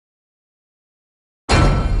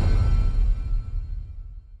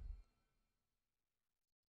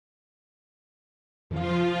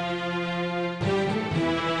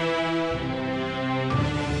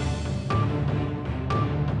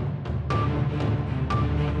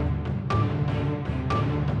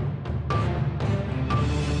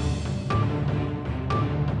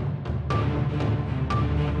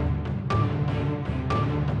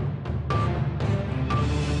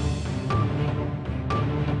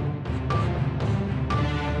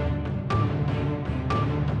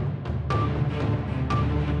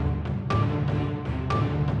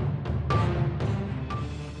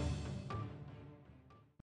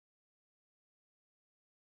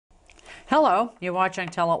Hello, you're watching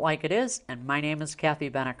Tell It Like It Is, and my name is Kathy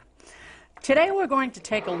Bennick. Today we're going to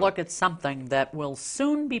take a look at something that will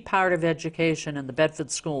soon be part of education in the Bedford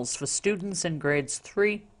schools for students in grades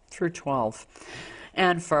 3 through 12.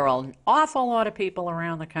 And for an awful lot of people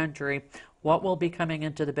around the country, what will be coming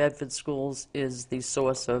into the Bedford schools is the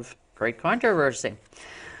source of great controversy.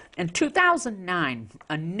 In 2009,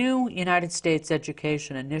 a new United States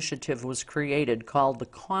education initiative was created called the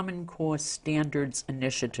Common Core Standards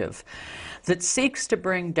Initiative that seeks to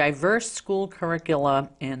bring diverse school curricula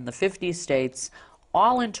in the 50 states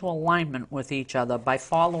all into alignment with each other by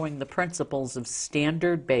following the principles of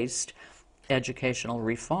standard-based educational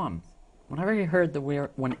reform. Whenever I hear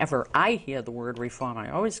the word reform,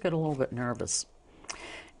 I always get a little bit nervous.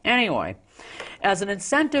 Anyway, as an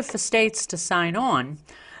incentive for states to sign on,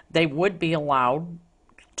 they would be allowed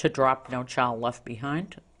to drop No Child Left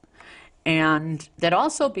Behind, and they'd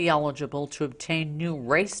also be eligible to obtain new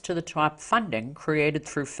race-to-the-top funding created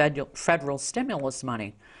through federal stimulus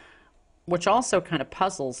money, which also kind of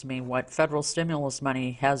puzzles me what federal stimulus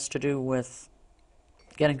money has to do with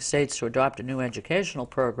getting states to adopt a new educational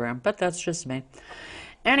program, but that's just me.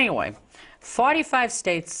 Anyway, 45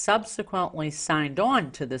 states subsequently signed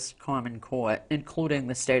on to this Common Core, including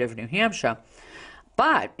the state of New Hampshire.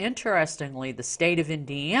 But, interestingly, the state of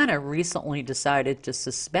Indiana recently decided to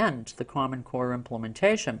suspend the Common Core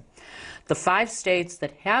implementation. The 5 states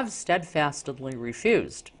that have steadfastly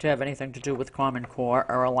refused to have anything to do with Common Core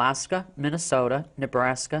are Alaska, Minnesota,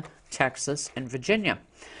 Nebraska, Texas, and Virginia.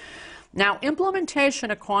 Now, implementation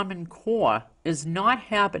of Common Core is not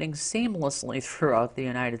happening seamlessly throughout the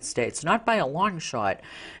United States, not by a long shot.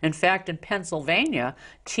 In fact, in Pennsylvania,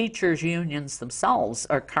 teachers' unions themselves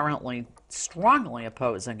are currently strongly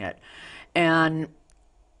opposing it. And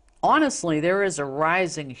honestly, there is a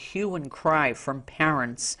rising hue and cry from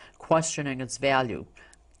parents questioning its value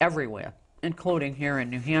everywhere, including here in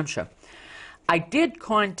New Hampshire. I did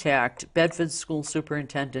contact Bedford School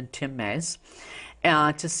Superintendent Tim Mays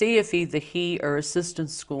to see if either he or Assistant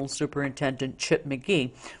School Superintendent Chip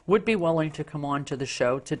McGee would be willing to come on to the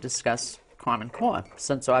show to discuss Common Core,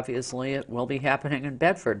 since obviously it will be happening in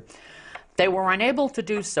Bedford. They were unable to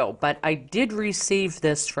do so, but I did receive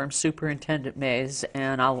this from Superintendent Mays,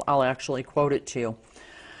 and I'll actually quote it to you.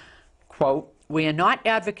 Quote, "We are not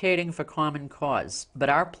advocating for common cause, but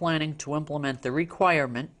are planning to implement the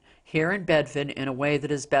requirement here in Bedford in a way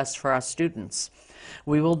that is best for our students.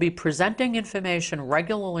 We will be presenting information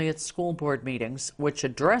regularly at school board meetings which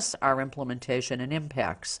address our implementation and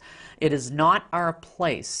impacts. It is not our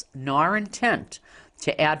place nor intent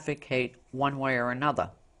to advocate one way or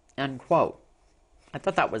another." End quote. I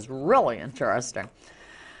thought that was really interesting.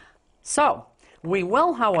 So, we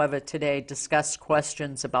will, however, today discuss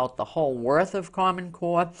questions about the whole worth of Common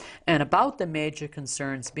Core and about the major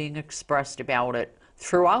concerns being expressed about it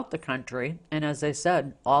throughout the country, and as I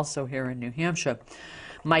said, also here in New Hampshire.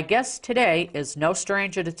 My guest today is no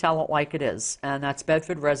stranger to Tell It Like It Is, and that's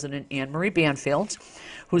Bedford resident Ann Marie Banfield,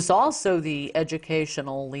 who's also the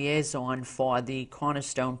educational liaison for the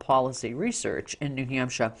Cornerstone Policy Research in New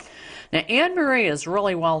Hampshire. Now, Ann Marie is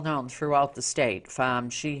really well known throughout the state.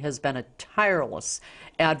 She has been a tireless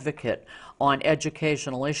advocate on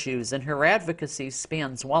educational issues, and her advocacy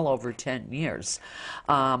spans well over 10 years.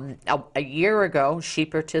 A year ago, she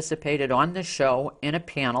participated on the show in a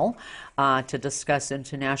panel to discuss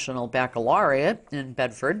International Baccalaureate in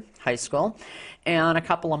Bedford High School. And a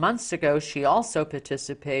couple of months ago, she also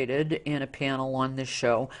participated in a panel on this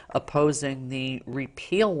show opposing the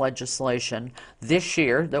repeal legislation this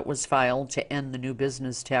year that was filed to end the new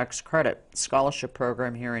business tax credit scholarship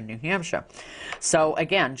program here in New Hampshire. So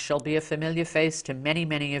again, she'll be a familiar face to many,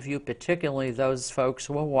 many of you, particularly those folks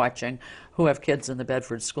who are watching who have kids in the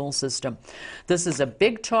Bedford school system. This is a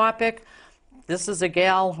big topic. This is a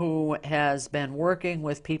gal who has been working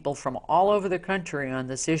with people from all over the country on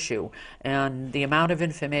this issue, and the amount of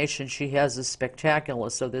information she has is spectacular,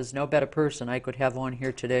 so there's no better person I could have on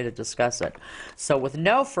here today to discuss it. So with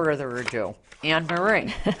no further ado, Ann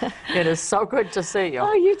Marie, it is so good to see you.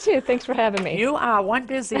 Oh, you too. Thanks for having me. You are one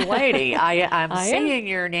busy lady. I'm seeing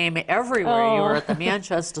your name everywhere. Oh. You were at the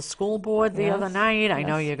Manchester School Board the other night. I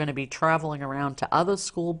know you're going to be traveling around to other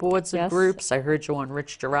school boards and groups. I heard you on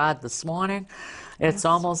Rich Gerard this morning. It's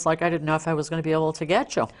almost like I didn't know if I was going to be able to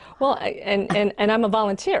get you. Well, and I'm a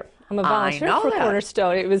volunteer. I'm a volunteer for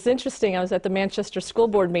Cornerstone. It was interesting. I was at the Manchester School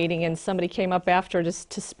Board meeting, and somebody came up after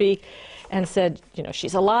to speak and said, you know,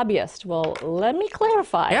 she's a lobbyist. Well, let me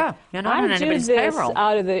clarify. Yeah, you're not on anybody's payroll.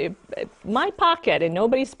 I do this out of my pocket, and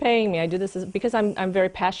nobody's paying me. I do this because I'm very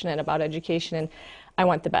passionate about education, and I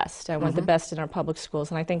want the best. I want the best in our public schools,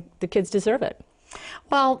 and I think the kids deserve it.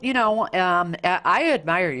 Well, I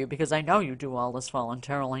admire you because I know you do all this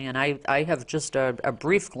voluntarily, and I have just a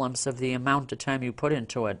brief glimpse of the amount of time you put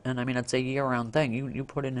into it. And I mean, it's a year-round thing. You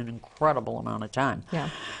put in an incredible amount of time. Yeah.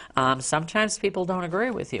 Sometimes people don't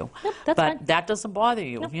agree with you, Yep, that's but fine. that doesn't bother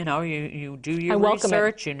you. Nope. You do your I welcome it.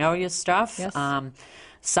 research, you know your stuff. Yes.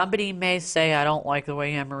 Somebody may say, I don't like the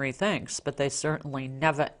way Ann Marie thinks, but they certainly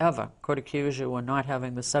never, ever could accuse you of not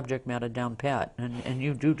having the subject matter down pat. And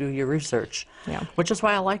you do your research, Yeah. which is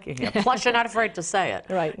why I like you here. Plus, you're not afraid to say it.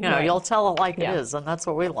 Right, Right. You'll tell it like Yeah. it is, and that's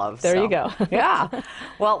what we love. There so. you go. Yeah.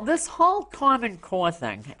 Well, this whole Common Core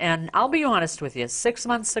thing, and I'll be honest with you, 6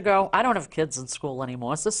 months ago, I don't have kids in school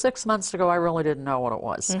anymore, so 6 months ago, I really didn't know what it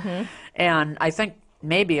was. Mm-hmm. And I think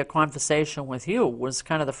maybe a conversation with you was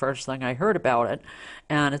kind of the first thing I heard about it.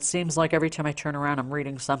 And it seems like every time I turn around, I'm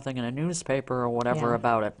reading something in a newspaper or whatever Yeah.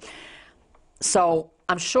 about it. So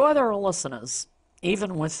I'm sure there are listeners,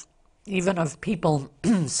 even of people,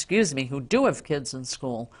 excuse me, who do have kids in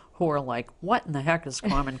school, who are like, what in the heck is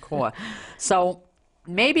Common Core? So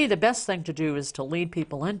maybe the best thing to do is to lead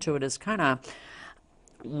people into it is kind of,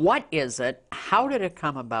 what is it? How did it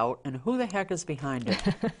come about? And who the heck is behind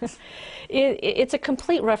it? It's a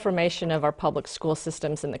complete reformation of our public school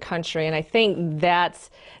systems in the country, and I think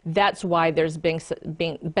that's why there's been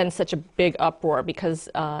such a big uproar, because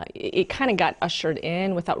it kind of got ushered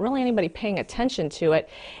in without really anybody paying attention to it,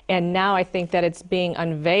 and now I think that it's being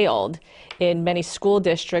unveiled in many school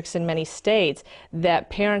districts in many states,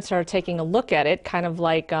 that parents are taking a look at it, kind of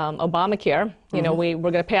like Obamacare. You know, we're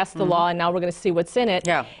going to pass the law, and now we're going to see what's in it.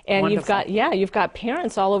 Yeah, and wonderful. you've got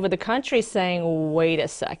parents all over the country saying, wait a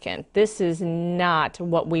second, this is not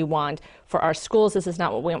what we want for our schools. This is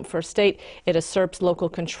not what we want for our state. It usurps local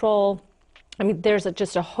control. I mean, there's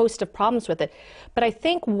just a host of problems with it. But I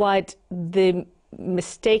think what the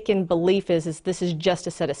mistaken belief is this is just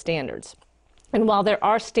a set of standards. And while there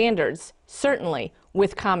are standards, certainly,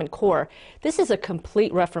 with Common Core, this is a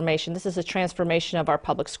complete reformation. This is a transformation of our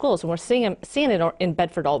public schools. And we're seeing it in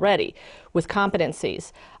Bedford already, with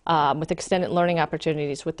competencies, with extended learning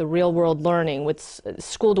opportunities, with the real-world learning, with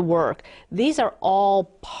school to work. These are all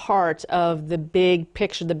part of the big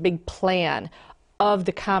picture, the big plan of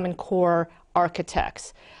the Common Core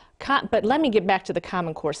architects. But let me get back to the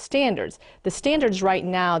Common Core standards. The standards right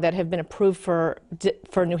now that have been approved for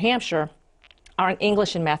New Hampshire are in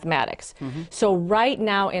English and mathematics. So right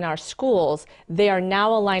now in our schools, they are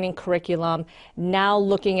now aligning curriculum, now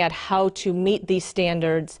looking at how to meet these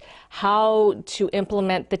standards, how to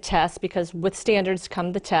implement the test, because with standards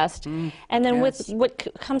come the test. And then Yes. with what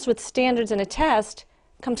comes with standards and a test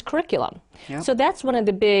comes curriculum. Yep. So that's one of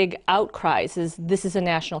the big outcries, is this is a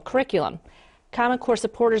national curriculum. Common Core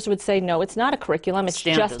supporters would say, no, it's not a curriculum, it's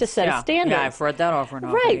just a set of standards. Yeah, I've read that over and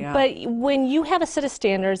over. Right, Yeah. but when you have a set of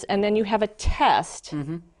standards and then you have a test,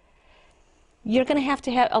 you're going to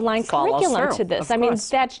have align Follow curriculum through, to this. of I mean, course.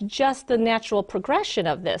 that's just the natural progression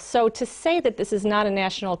of this. So to say that this is not a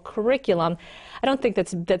national curriculum, I don't think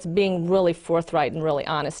that's being really forthright and really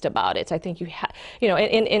honest about it. I think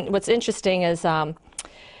and what's interesting is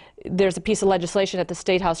there's a piece of legislation at the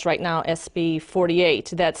State House right now, SB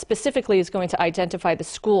 48, that specifically is going to identify the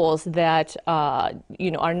schools that are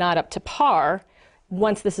not up to par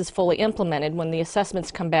once this is fully implemented. When the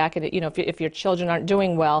assessments come back, and if your children aren't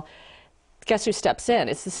doing well, guess who steps in?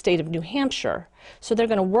 It's the state of New Hampshire. So they're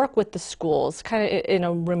going to work with the schools kind of in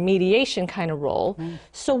a remediation kind of role.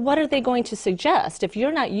 So what are they going to suggest? If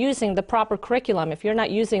you're not using the proper curriculum, if you're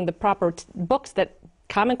not using the proper books that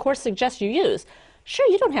Common Core suggests you use, sure,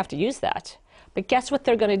 you don't have to use that. But guess what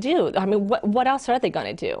they're going to do? I mean, what else are they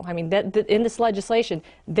going to do? I mean, in this legislation,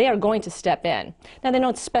 they are going to step in. Now, they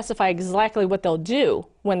don't specify exactly what they'll do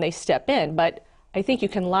when they step in, but I think you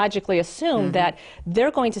can logically assume that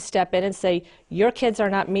they're going to step in and say, your kids are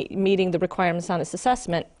not meeting the requirements on this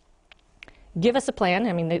assessment. Give us a plan.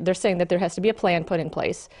 I mean, they're saying that there has to be a plan put in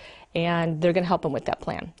place, and they're going to help them with that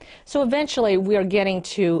plan. So eventually, we are getting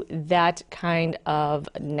to that kind of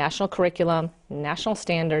national curriculum, national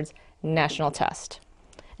standards, national test.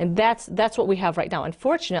 And that's what we have right now.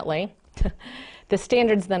 Unfortunately, the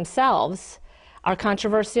standards themselves are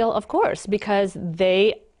controversial, of course, because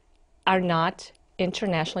they are not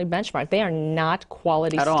internationally benchmarked. They are not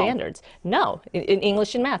quality standards. No, in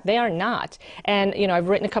English and math, they are not. And I've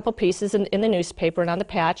written a couple pieces in the newspaper and on the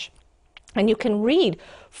patch, and you can read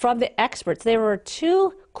from the experts. There were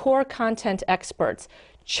 2 core content experts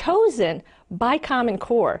chosen by Common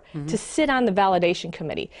Core to sit on the validation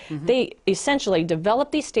committee. They essentially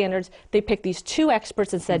developed these standards. They picked these 2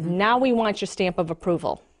 experts and said, now we want your stamp of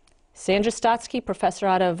approval. Sandra Stotsky, professor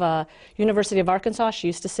out of University of Arkansas, she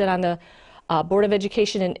used to sit on the Board of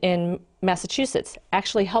Education in Massachusetts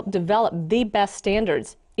actually helped develop the best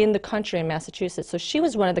standards in the country in Massachusetts. So she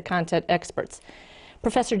was one of the content experts.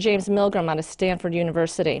 Professor James Milgram out of Stanford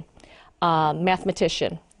University,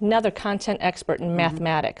 mathematician, another content expert in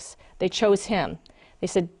mathematics. They chose him. They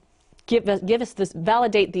said, give us this,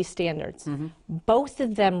 validate these standards. Both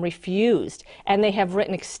of them refused, and they have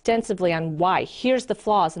written extensively on why. Here's the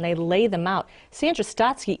flaws, and they lay them out. Sandra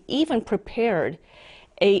Stotsky even prepared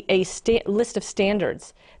a list of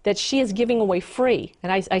standards that she is giving away free,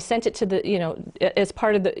 and I sent it to the, as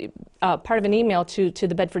part of the part of an email to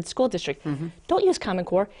the Bedford School District. Don't use Common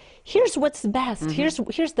Core. Here's what's best. Here's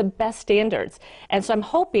the best standards. And so I'm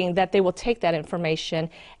hoping that they will take that information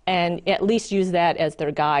and at least use that as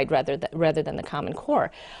their guide rather than the Common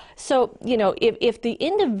Core. So if the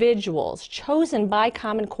individuals chosen by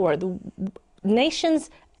Common Core, the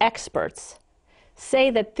nation's experts,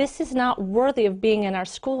 say that this is not worthy of being in our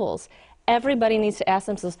schools, everybody needs to ask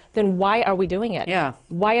themselves, then why are we doing it? Yeah.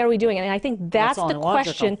 Why are we doing it? And I think that's the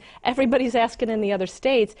question everybody's asking in the other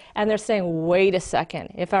states, and they're saying, wait a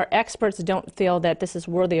second, if our experts don't feel that this is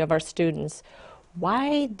worthy of our students,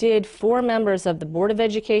 why did 4 members of the Board of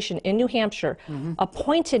Education in New Hampshire,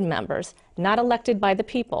 appointed members, not elected by the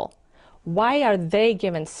people, why are they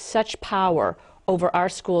given such power over our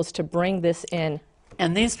schools to bring this in?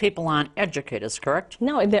 And these people aren't educators, correct?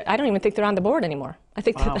 No, I don't even think they're on the board anymore. I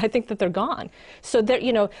think that they're gone. So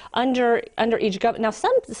they're under each government. Now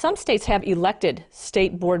some states have elected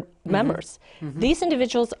state board members. These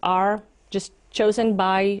individuals are just chosen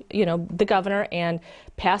by the governor and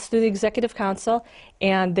passed through the executive council,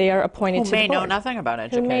 and they are appointed to the board. Who may know nothing about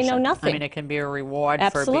education. Who may know nothing. I mean, it can be a reward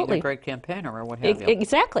for being a great campaigner or what have you.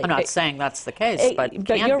 Exactly. I'm not saying that's the case, but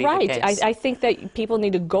you're right. The case. I think that people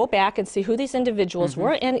need to go back and see who these individuals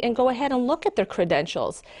were and go ahead and look at their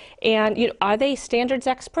credentials. And are they standards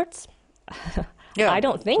experts? Yeah. I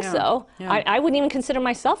don't think so. Yeah. I wouldn't even consider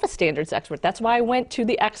myself a standards expert. That's why I went to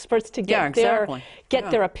the experts to get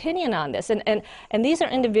their opinion on this. And these are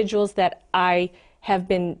individuals that I have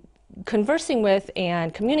been conversing with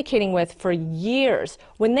and communicating with for years.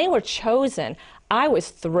 When they were chosen, I was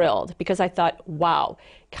thrilled because I thought, wow,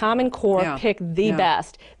 Common Core picked the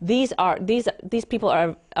best. These people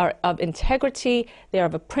are of integrity. They're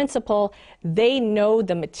of a principle. They know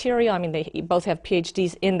the material. I mean, they both have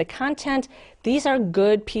PhDs in the content. These are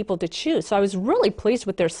good people to choose. So I was really pleased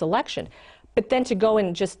with their selection. But then to go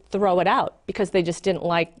and just throw it out because they just didn't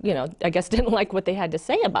like, I guess didn't like what they had to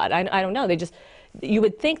say about it. I don't know. You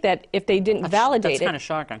would think that if they didn't validate it. That's kind of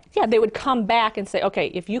shocking. Yeah, they would come back and say, okay,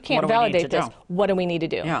 if you can't validate this, what do we need to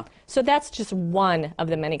do? Yeah. So that's just one of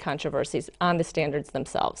the many controversies on the standards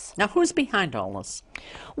themselves. Now, who's behind all this?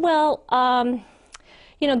 Well,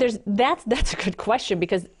 that's a good question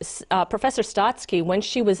because Professor Stotsky, when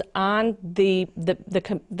she was on the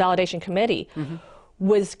validation committee,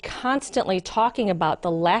 was constantly talking about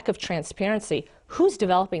the lack of transparency. Who's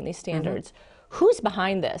developing these standards? Who's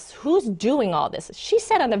behind this? Who's doing all this? She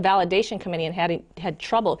sat on the validation committee and had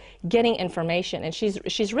trouble getting information, and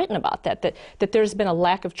she's written about that there's been a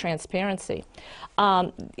lack of transparency.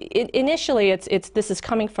 Initially, this is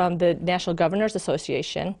coming from the National Governors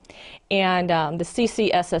Association and the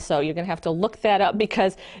CCSSO. You're going to have to look that up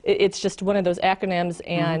because it's just one of those acronyms,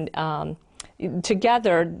 and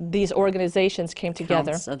together, these organizations came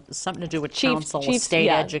together. Something to do with Council of State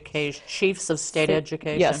Education, Chiefs of State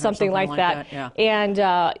Education. Yeah, something like that. Yeah. And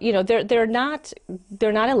they're not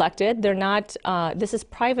elected. They're not. This is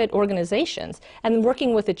private organizations, and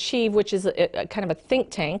working with Achieve, which is a kind of a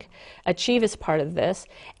think tank. Achieve is part of this,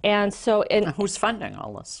 and so. Now, who's funding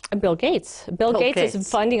all this? Bill Gates. Bill Gates is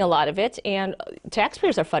funding a lot of it, and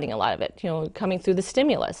taxpayers are funding a lot of it. Coming through the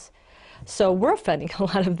stimulus. So we're funding a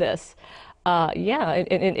lot of this.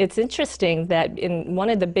 It's interesting that one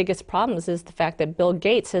of the biggest problems is the fact that Bill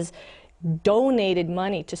Gates has donated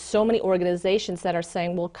money to so many organizations that are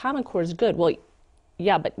saying, well, Common Core is good. Well,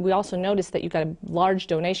 yeah, but we also noticed that you got a large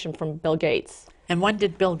donation from Bill Gates. And when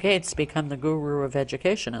did Bill Gates become the guru of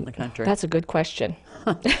education in the country? That's a good question.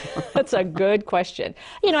 That's a good question.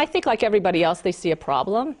 I think like everybody else, they see a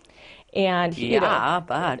problem. And,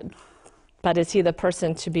 But is he the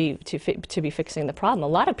person to be fixing the problem? A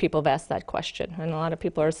lot of people have asked that question, and a lot of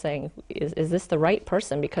people are saying, "Is this the right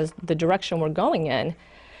person?" Because the direction we're going in,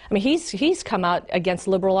 I mean, he's come out against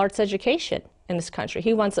liberal arts education in this country.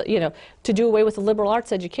 He wants to do away with the liberal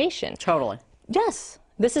arts education. Totally. Yes,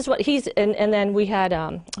 this is what he's. And then we had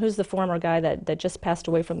who's the former guy that just passed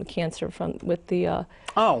away from the cancer with the.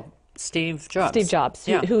 Steve Jobs. Steve Jobs,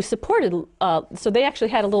 who supported, so they actually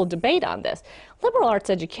had a little debate on this. Liberal arts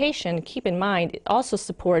education, keep in mind, it also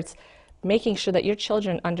supports making sure that your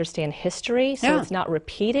children understand history so it's not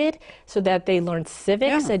repeated, so that they learn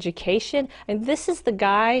civics, education. And this is the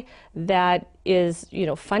guy that is, you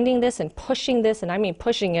know, funding this and pushing this, and I mean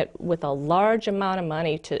pushing it with a large amount of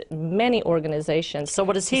money to many organizations. So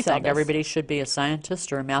what does he think? Everybody should be a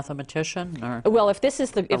scientist or a mathematician or well, if this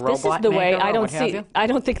is the way, I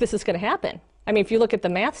don't think this is going to happen. I mean, if you look at the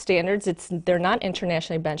math standards, they're not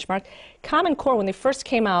internationally benchmarked. Common Core, when they first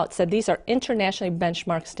came out, said these are internationally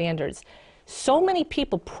benchmarked standards. So many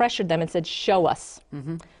people pressured them and said, show us.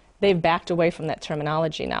 They've backed away from that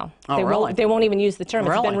terminology now. Oh, they won't even use the term.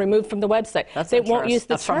 Really? It's been removed from the website. They won't use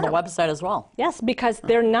the term. From the website as well. Yes, because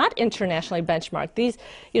they're not internationally benchmarked. These,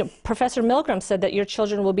 you know, Professor Milgram said that your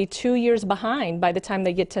children will be 2 years behind by the time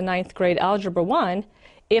they get to 9th grade Algebra 1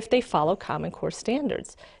 if they follow Common Core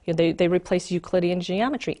standards. You know, they replace Euclidean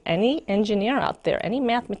geometry. Any engineer out there, any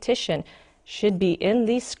mathematician should be in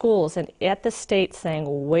these schools and at the state saying,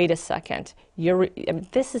 wait a second,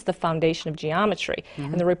 this is the foundation of geometry.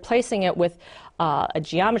 And they're replacing it with a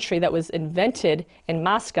geometry that was invented in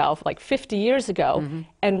Moscow like 50 years ago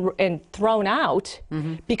and thrown out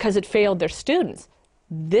because it failed their students.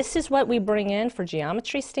 This is what we bring in for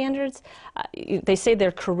geometry standards. They say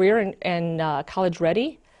they're career and college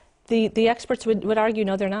ready. The experts would argue,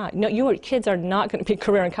 no, they're not. No, your kids are not going to be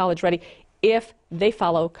career and college ready if they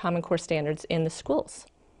follow Common Core standards in the schools.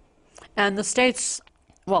 And the states,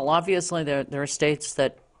 well, obviously there are states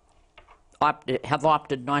that have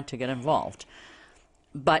opted not to get involved.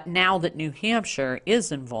 But now that New Hampshire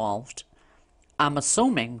is involved, I'm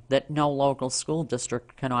assuming that no local school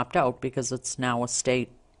district can opt out because it's now a state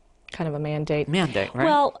kind of a mandate. Right?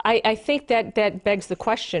 Well, I think that begs the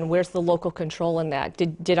question, where's the local control in that?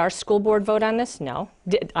 Did our school board vote on this? No.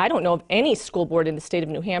 I don't know of any school board in the state of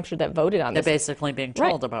New Hampshire that voted on this. They're basically being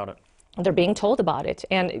told about it. They're being told about it.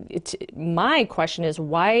 And my question is,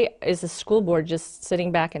 why is the school board just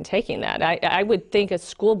sitting back and taking that? I would think a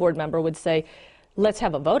school board member would say, let's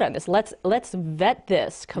have a vote on this. Let's vet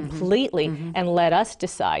this completely and let us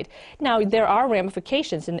decide. Now, there are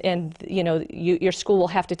ramifications, and you know, your school will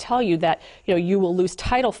have to tell you that, you know, you will lose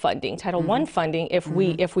Title funding, Title I funding if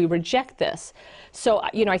we reject this. So,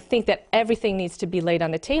 you know, I think that everything needs to be laid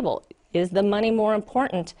on the table. Is the money more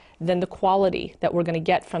important than the quality that we're going to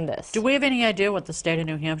get from this? Do we have any idea what the state of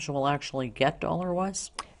New Hampshire will actually get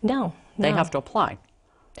dollar-wise? No. They have to apply.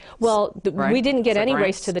 Well, right? We didn't get any grants?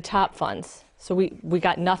 Race to the Top funds. So we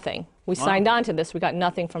got nothing. We signed on to this. We got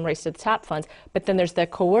nothing from Race to the Top funds. But then there's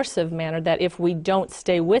that coercive manner that if we don't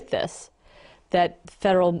stay with this, that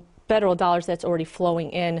federal dollars that's already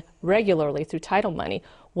flowing in regularly through title money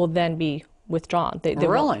will then be withdrawn. They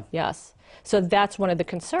really? Yes. So that's one of the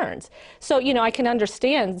concerns. So, you know, I can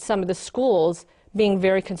understand some of the schools being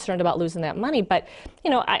very concerned about losing that money. But, you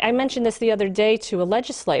know, I mentioned this the other day to a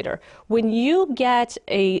legislator. When you get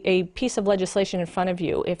a piece of legislation in front of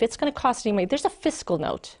you, if it's going to cost any money, there's a fiscal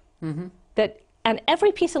note that on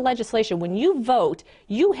every piece of legislation, when you vote,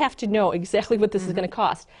 you have to know exactly what this is going to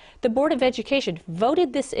cost. The Board of Education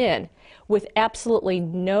voted this in with absolutely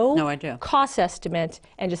no idea. Cost estimate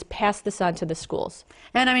and just passed this on to the schools.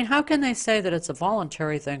 And I mean, how can they say that it's a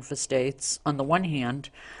voluntary thing for states on the one hand,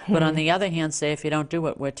 but on the other hand say if you don't do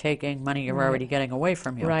it, we're taking money you're already getting away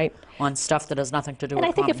from you on stuff that has nothing to do with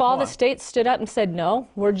And I think if all the states stood up and said, no,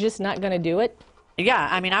 we're just not going to do it. Yeah,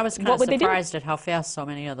 I mean, I was kind of surprised at how fast so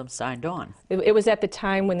many of them signed on. It was at the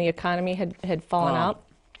time when the economy had fallen out.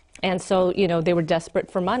 And so, you know, they were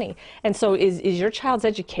desperate for money. And so is your child's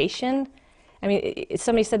education, I mean,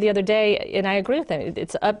 somebody said the other day, and I agree with them,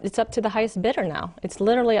 it's up to the highest bidder now. It's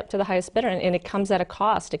literally up to the highest bidder, and it comes at a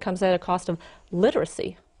cost. It comes at a cost of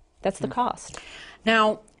literacy. That's the cost.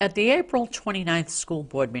 Now, at the April 29th school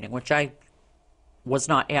board meeting, which I was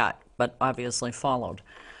not at, but obviously followed,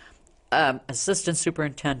 Assistant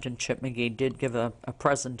Superintendent Chip McGee did give a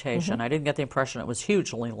presentation. I didn't get the impression it was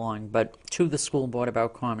hugely long, but to the school board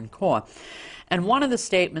about Common Core. And one of the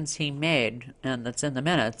statements he made, and that's in the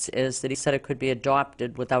minutes, is that he said it could be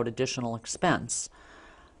adopted without additional expense,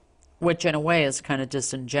 which in a way is kind of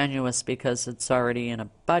disingenuous because it's already in a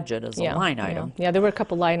budget as a line item. Yeah, there were a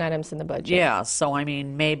couple line items in the budget. Yeah, so I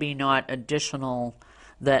mean, maybe not additional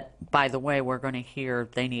that, by the way, we're going to hear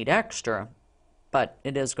they need extra, but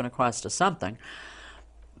it is going to cost us something.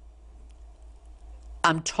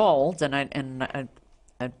 I'm told, and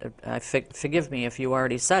forgive me if you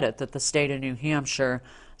already said it, that the state of New Hampshire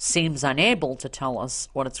seems unable to tell us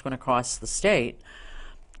what it's going to cost the state.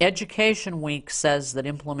 Education Week says that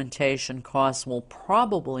implementation costs will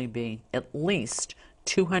probably be at least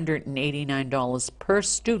 $289 per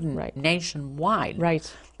student nationwide.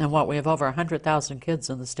 Right. And what, we have over 100,000 kids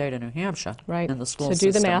in the state of New Hampshire in the school system. So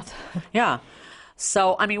do the system. math. Yeah.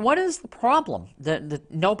 So, I mean, what is the problem?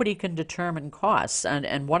 That nobody can determine costs.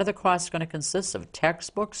 And what are the costs going to consist of?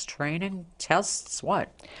 Textbooks, training, tests,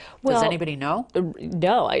 what? Well, does anybody know?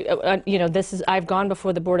 No. I've gone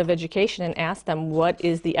before the Board of Education and asked them what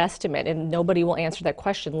is the estimate, and nobody will answer that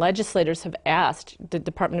question. Legislators have asked the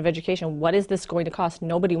Department of Education, what is this going to cost?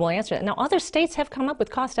 Nobody will answer it. Now, other states have come up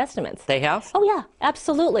with cost estimates. They have? Oh, yeah,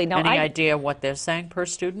 absolutely. Now, Any idea what they're saying per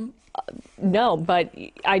student? No, but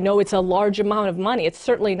I know it's a large amount of money. It's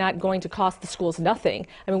certainly not going to cost the schools nothing.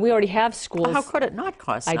 I mean, we already have schools. Well, how could it not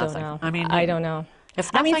cost nothing? I don't know. I mean, I don't know.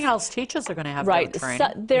 If nothing else, teachers are going to have their training.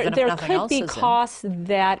 So there could be costs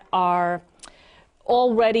that are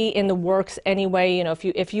already in the works anyway. You know,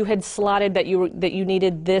 if you had slotted that you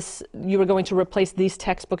needed this, you were going to replace these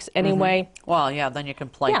textbooks anyway. Well, yeah, then you can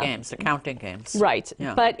play games, accounting games. Right.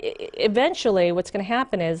 Yeah. But eventually, what's going to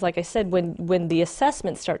happen is, like I said, when the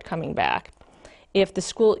assessments start coming back, if the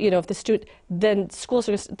school, if the student, then schools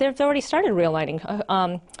they've already started realigning.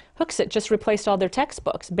 Hooksett just replaced all their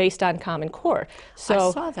textbooks based on Common Core. So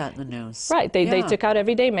I saw that in the news. Right, they took out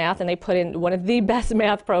everyday math and they put in one of the best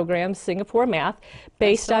math programs, Singapore Math,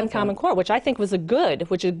 based on Common Core, which I think was a good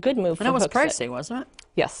move. And it was Hooksett. pricey, wasn't it?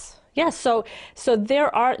 Yes. Yes, so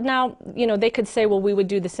there are now, they could say, well, we would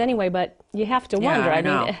do this anyway, but you have to wonder. I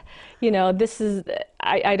mean, this is,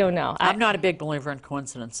 I don't know. I'm not a big believer in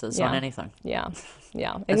coincidences on anything. Yeah.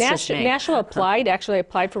 And Nashua actually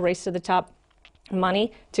applied for Race to the Top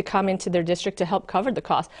money to come into their district to help cover the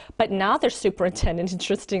cost. But now their superintendent,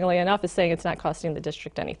 interestingly enough, is saying it's not costing the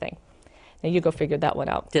district anything. Now you go figure that one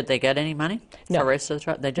out. Did they get any money for Race to the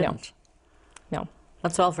Top? They didn't. No.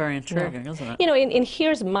 That's all very intriguing, isn't it? And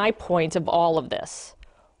here's my point of all of this.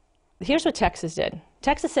 Here's what Texas did.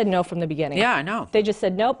 Texas said no from the beginning. Yeah, I know. They just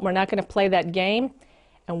said, nope, we're not going to play that game.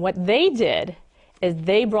 And what they did is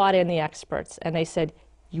they brought in the experts and they said,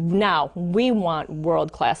 now we want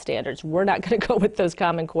world-class standards. We're not going to go with those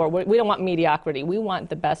Common Core. We don't want mediocrity. We want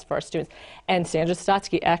the best for our students. And Sandra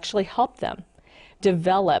Stotsky actually helped them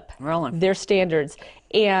develop their standards.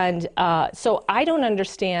 And so I don't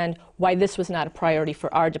understand why this was not a priority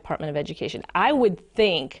for our Department of Education. I would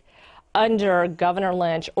think under Governor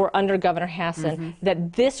Lynch or under Governor Hassan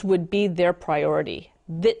that this would be their priority.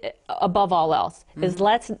 Above all else, is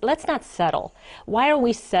let's not settle. Why are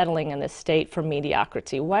we settling in this state for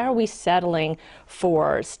mediocrity? Why are we settling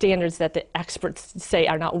for standards that the experts say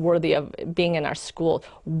are not worthy of being in our school?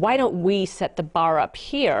 Why don't we set the bar up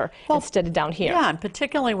here instead of down here? Yeah, and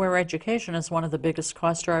particularly where education is one of the biggest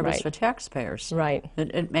cost drivers for taxpayers. Right.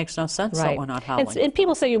 It makes no sense that we're not howling. And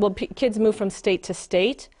people say, well, kids move from state to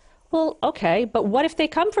state. Well, okay, but what if they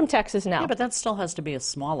come from Texas now? Yeah, but that still has to be a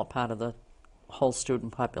smaller part of the whole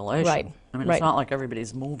student population. Right. I mean, it's not like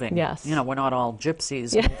everybody's moving. Yes. We're not all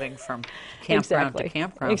gypsies moving from campground to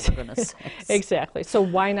campground, for goodness sakes. Exactly. So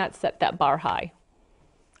why not set that bar high?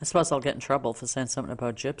 I suppose I'll get in trouble for saying something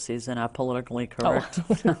about gypsies and not politically correct.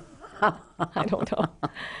 I don't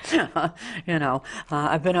know.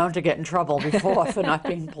 I've been known to get in trouble before for not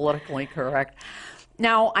being politically correct.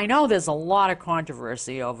 Now, I know there's a lot of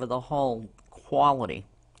controversy over the whole quality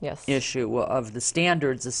issue of the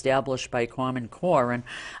standards established by Common Core, and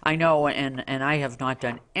I know, and I have not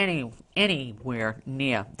done anywhere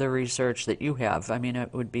near the research that you have. I mean,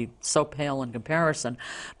 it would be so pale in comparison,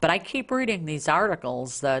 but I keep reading these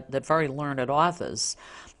articles that very learned authors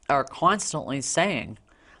are constantly saying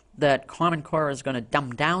that Common Core is going to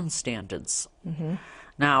dumb down standards.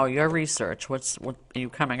 Now, your research, what are you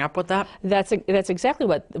coming up with that? That's exactly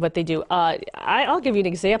what they do. I'll give you an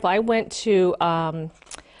example. I went to,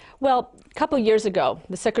 a couple of years ago,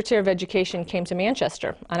 the Secretary of Education came to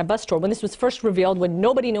Manchester on a bus tour when this was first revealed, when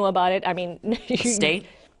nobody knew about it. I mean, the state?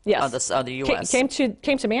 Yes. The U.S.? Came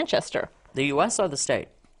to Manchester. The U.S. or the state?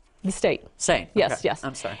 The state. State. Yes, okay. yes.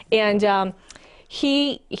 I'm sorry. And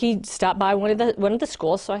he stopped by one of the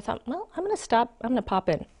schools, so I thought, well, I'm going to pop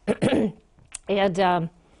in. And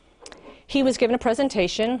he was given a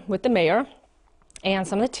presentation with the mayor and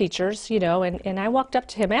some of the teachers, and I walked up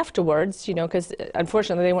to him afterwards, because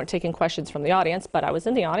unfortunately they weren't taking questions from the audience, but I was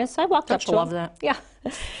in the audience, so I walked up to him. Don't you love that?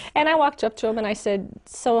 Yeah. And I walked up to him and I said,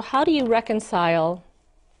 so how do you reconcile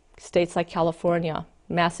states like California,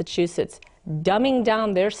 Massachusetts, dumbing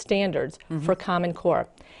down their standards for Common Core?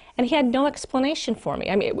 And he had no explanation for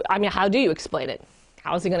me. I mean, how do you explain it?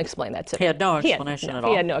 How is he going to explain that to me? He had no explanation at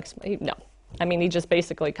all? He had no explanation. No. I mean, he just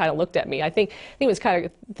basically kind of looked at me. I think he was kind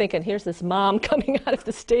of thinking, here's this mom coming out of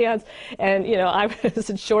the stands, and I was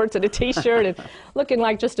in shorts and a T-shirt and looking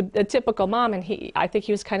like just a typical mom. And I think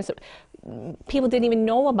he was kind of, people didn't even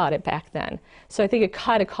know about it back then. So I think it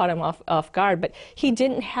kind of caught him off guard. But he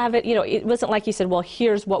didn't have it. It wasn't like he said, well,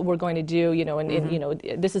 here's what we're going to do.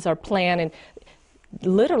 And this is our plan. And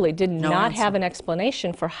literally did not have an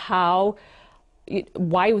explanation for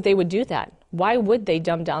why they would do that. Why would they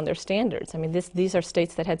dumb down their standards? I mean, these are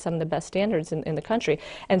states that had some of the best standards in the country.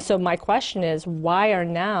 And so my question is, why are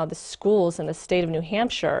now the schools in the state of New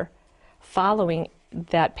Hampshire following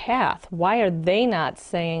that path? Why are they not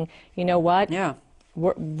saying, you know what,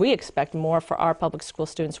 we expect more for our public school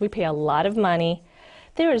students. We pay a lot of money.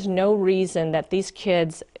 There is no reason that these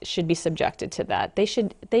kids should be subjected to that. They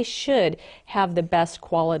should have the best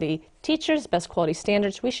quality teachers, best quality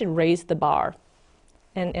standards. We should raise the bar.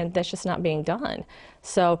 And that's just not being done.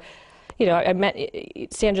 So,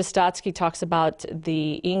 Sandra Stotsky talks about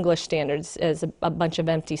the English standards as a bunch of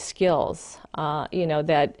empty skills,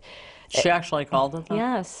 that... She actually called it that?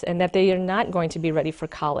 Yes, and that they are not going to be ready for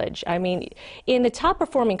college. I mean, in the top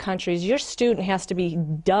performing countries, your student has to be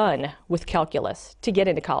done with calculus to get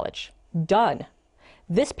into college. Done.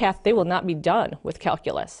 This path, they will not be done with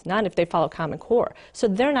calculus, not if they follow Common Core. So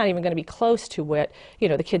they're not even going to be close to what,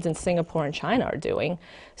 the kids in Singapore and China are doing.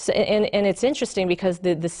 So, and it's interesting because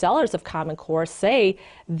the sellers of Common Core say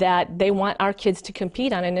that they want our kids to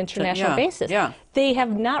compete on an international basis. Yeah. They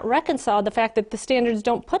have not reconciled the fact that the standards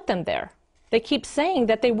don't put them there. They keep saying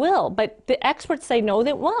that they will, but the experts say no,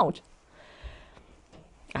 they won't.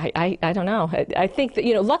 I don't know. I think that,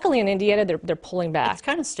 luckily in Indiana, they're pulling back. It's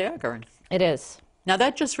kind of staggering. It is. Now,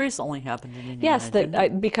 that just recently happened in Indiana.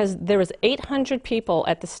 Yes, because there was 800 people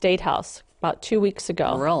at the State House about 2 weeks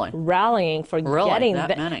ago. Really? Rallying for getting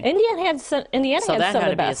that many. Indiana had some of the best. So that had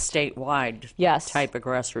to be a statewide type of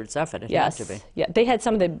grassroots effort. It had to be. Yeah, they had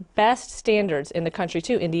some of the best standards in the country,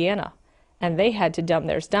 too, Indiana. And they had to dumb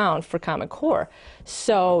theirs down for Common Core.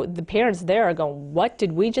 So the parents there are going, what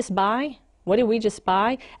did we just buy? What did we just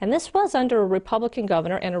buy? And this was under a Republican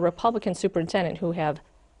governor and a Republican superintendent who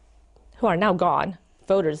are now gone.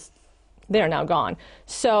 Voters, they're now gone.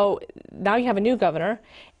 So now you have a new governor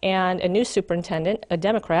and a new superintendent, a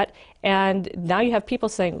Democrat, and now you have people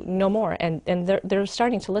saying no more, and they're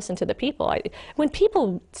starting to listen to the people. When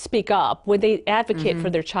people speak up, when they advocate for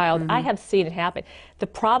their child, I have seen it happen. The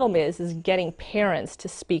problem is getting parents to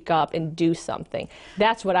speak up and do something.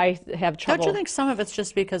 That's what I have trouble. Don't you think some of it's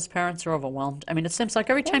just because parents are overwhelmed? I mean, it seems like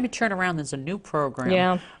every time you turn around, there's a new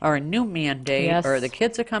program or a new mandate, or the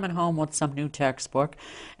kids are coming home with some new textbook.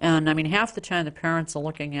 And I mean, half the time the parents are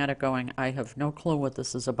looking at it going, I have no clue what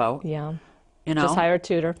this is about. Yeah. Just hire a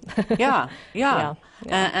tutor. Yeah.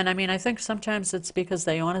 And I mean, I think sometimes it's because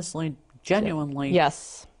they honestly, genuinely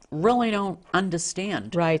really don't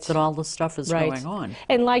understand that all this stuff is going on.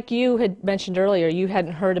 And like you had mentioned earlier, you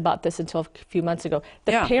hadn't heard about this until a few months ago.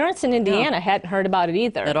 The parents in Indiana hadn't heard about it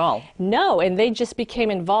either. At all. No, and they just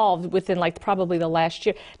became involved within probably the last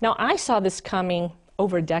year. Now, I saw this coming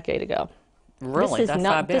over a decade ago. Really? That's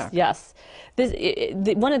not bad. Yes.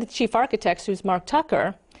 One of the chief architects, who's Mark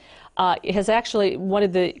Tucker, has actually, one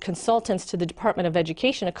of the consultants to the Department of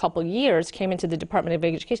Education a couple years, came into the Department of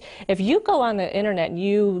Education. If you go on the internet and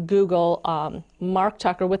you Google Mark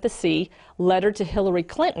Tucker with a C, letter to Hillary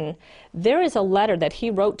Clinton, there is a letter that he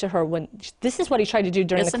wrote to her when, this is what he tried to do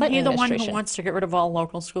during the Clinton administration. Isn't he the one who wants to get rid of all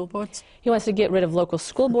local school boards? He wants to get rid of local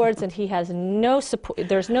school boards, and he has no support,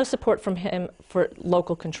 there's no support from him for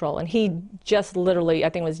local control. And he just literally, I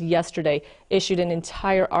think it was yesterday, issued an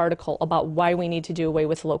entire article about why we need to do away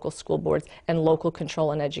with local school boards and local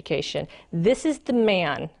control in education. This is the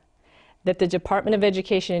man that the Department of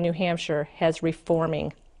Education in New Hampshire has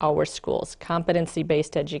reforming our schools,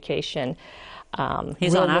 competency-based education.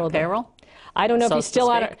 He's on our payroll? I don't know if he's still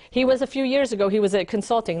on it. He was a few years ago. He was at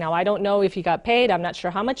consulting. Now, I don't know if he got paid. I'm not sure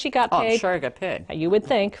how much he got paid. Oh, I'm sure he got paid. You would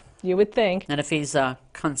think. You would think. And if he's a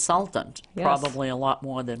consultant, probably a lot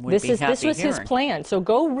more than we'd be happy This was hearing. his plan. So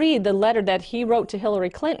go read the letter that he wrote to Hillary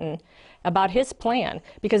Clinton about his plan,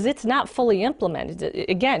 because it's not fully implemented.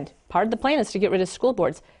 Again, part of the plan is to get rid of school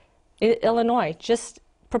boards. Illinois just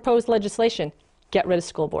proposed legislation, get rid of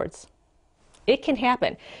school boards. It can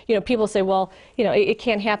happen. People say, well, it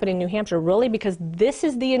can't happen in New Hampshire. Really? Because this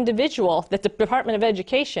is the individual that the Department of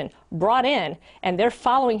Education brought in, and they're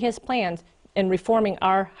following his plans and reforming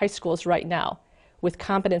our high schools right now with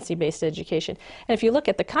competency-based education. And if you look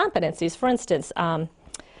at the competencies, for instance,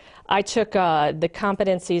 I took the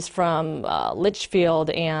competencies from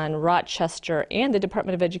Litchfield and Rochester and the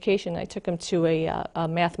Department of Education. I took them to a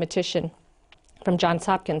mathematician from Johns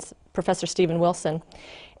Hopkins Professor Stephen Wilson,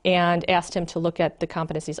 and asked him to look at the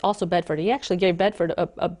competencies. Also Bedford. He actually gave Bedford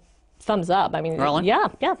a thumbs up. I mean, really? Yeah.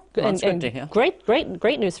 Well, that's good to hear.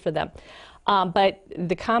 Great news for them. But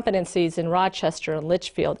the competencies in Rochester and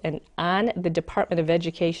Litchfield, and on the Department of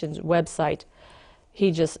Education's website, he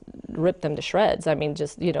just ripped them to shreds. I mean,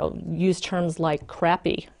 just, used terms like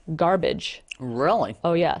crappy, garbage. Really?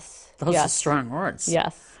 Oh, yes. Those yes. are strong words.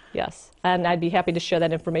 Yes. And I'd be happy to share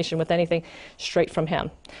that information with anything straight from him.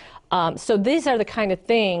 So these are the kind of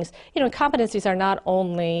things, competencies are not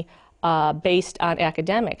only based on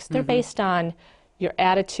academics, they're based on your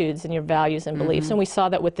attitudes and your values and beliefs. And we saw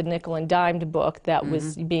that with the nickel and dimed book that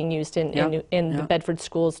was being used in the Bedford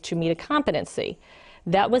schools to meet a competency.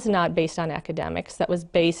 That was not based on academics. That was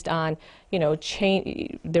based on,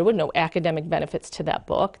 there were no academic benefits to that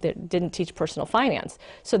book. That didn't teach personal finance.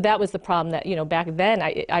 So that was the problem that, back then,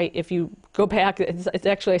 if you go back, it's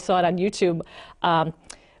actually, I saw it on YouTube,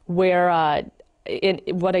 where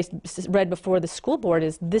what I read before the school board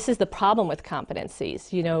is, this is the problem with competencies.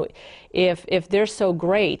 If they're so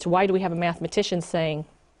great, why do we have a mathematician saying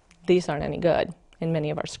these aren't any good in many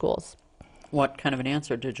of our schools? What kind of an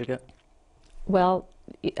answer did you get? Well,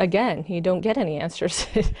 again, you don't get any answers.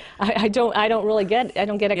 I don't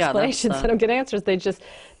get explanations. I don't get answers. They just,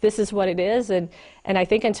 this is what it is. And I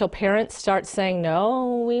think until parents start saying,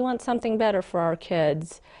 no, we want something better for our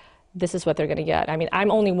kids, this is what they're going to get. I mean,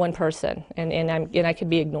 I'm only one person, and I could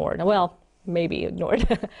be ignored. Well, maybe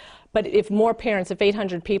ignored. But if more parents, if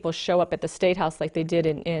 800 people show up at the State House like they did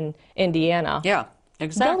in Indiana, yeah,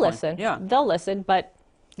 exactly. They'll listen. Yeah. They'll listen, but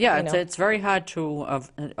yeah, it's very hard to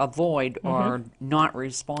avoid or not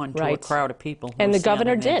respond to a crowd of people who and are the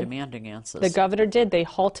governor did. Demanding answers. The governor did. They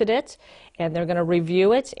halted it, and they're going to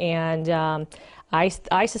review it, and I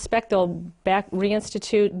suspect they'll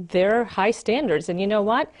reinstitute their high standards. And you know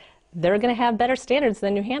what? They're going to have better standards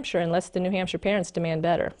than New Hampshire unless the New Hampshire parents demand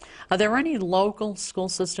better. Are there any local school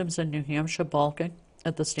systems in New Hampshire balking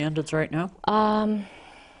at the standards right now?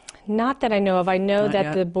 Not that I know of. I know Not that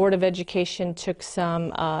yet. the Board of Education took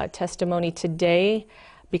some testimony today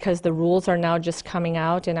because the rules are now just coming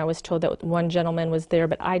out, and I was told that one gentleman was there,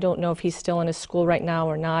 but I don't know if he's still in his school right now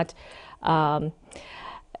or not. So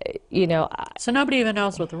nobody even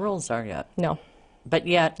knows what the rules are yet? No. But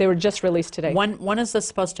yet, they were just released today. When is this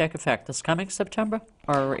supposed to take effect? This coming September,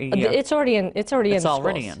 or a year? It's already in. It's already in.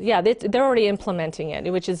 Already schools. in. Yeah, they're already implementing it,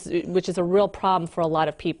 which is a real problem for a lot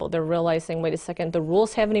of people. They're realizing, wait a second, the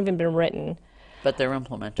rules haven't even been written. But they're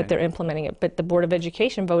implementing. But they're implementing it. But the Board of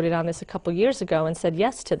Education voted on this a couple years ago and said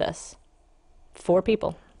yes to this. 4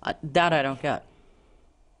 people. That I don't get.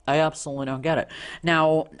 I absolutely don't get it.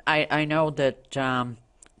 Now I know that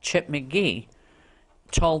Chip McGee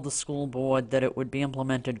told the school board that it would be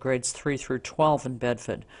implemented grades 3 through 12 in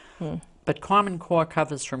Bedford. But Common Core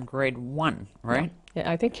covers from grade 1, right? Yeah,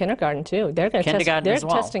 I think kindergarten too. They're going to test. They're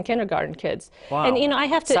testing kindergarten kids. Wow. And I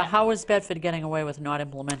have to. So how is Bedford getting away with not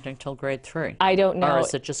implementing till grade 3? I don't know. Or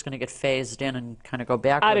is it just going to get phased in and kind of go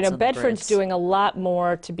backwards? I don't know. in the Bedford's grades? doing a lot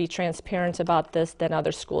more to be transparent about this than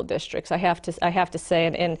other school districts. I have to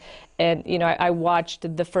say, and I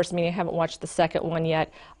watched the first meeting. I haven't watched the second one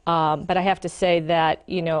yet. But I have to say that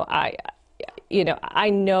I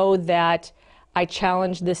know that I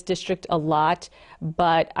challenge this district a lot,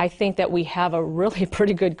 but I think that we have a really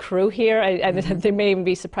pretty good crew here. And they may even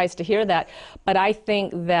be surprised to hear that. But I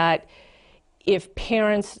think that if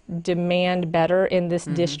parents demand better in this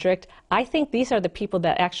district, I think these are the people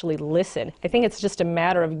that actually listen. I think it's just a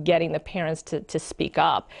matter of getting the parents to speak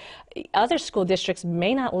up. Other school districts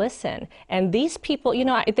may not listen, and these people,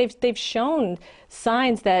 they've shown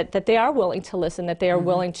signs that they are willing to listen, that they are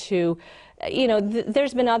willing to.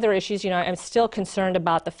 There's been other issues. I'm still concerned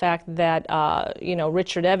about the fact that,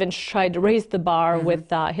 Richard Evans tried to raise the bar with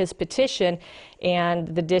his petition, and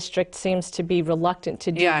the district seems to be reluctant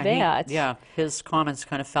to do that. His comments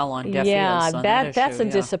kind of fell on deaf ears on that that's issue,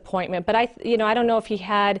 a disappointment. But I don't know if he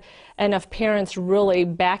had enough parents really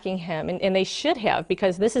backing him, and they should have,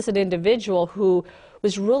 because this is an individual who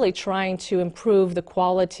was really trying to improve the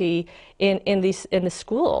quality in the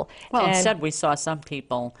school. Well, instead we saw some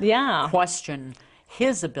people question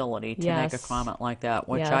his ability to make a comment like that,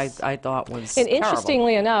 which I thought was And terrible.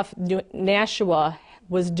 Interestingly enough, Nashua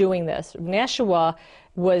was doing this. Nashua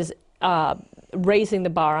was raising the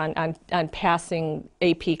bar on passing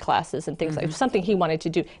AP classes and things like something he wanted to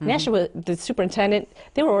do. Nashua, the superintendent,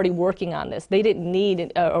 they were already working on this. They didn't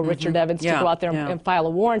need a Richard Evans to go out there and file a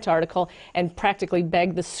warrant article and practically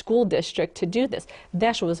beg the school district to do this.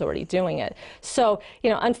 Nashua was already doing it. So, you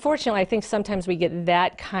know, unfortunately, I think sometimes we get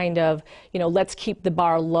that kind of, you know, let's keep the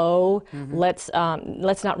bar low, let's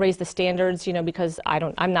not raise the standards, you know, because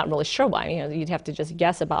I'm not really sure why. You know, you'd have to just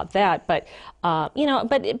guess about that. But you know,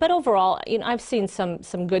 but overall, you know, I've seen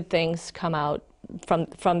some good things come out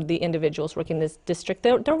from the individuals working in this district.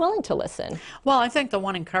 They're willing to listen. Well, I think the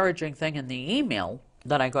one encouraging thing in the email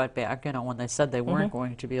that I got back, you know, when they said they weren't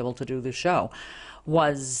going to be able to do the show,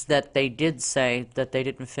 was that they did say that they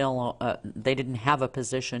didn't feel they didn't have a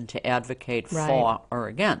position to advocate for or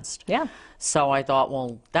against. Yeah. So I thought,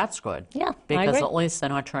 well, that's good. Yeah, because at least they're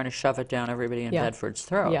not trying to shove it down everybody in Bedford's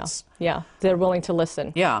throats. Yeah, they're willing to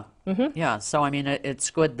listen. Yeah. Yeah. So I mean, it's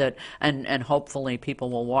good that, and hopefully people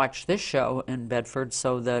will watch this show in Bedford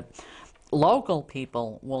so that local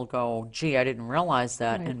people will go, gee, I didn't realize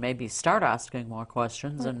that, and maybe start asking more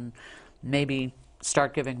questions and maybe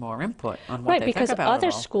start giving more input on what they think about it all. Right, because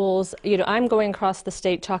other schools, you know, I'm going across the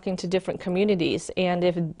state talking to different communities, and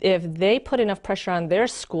if they put enough pressure on their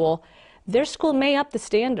school may up the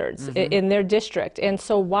standards in their district. And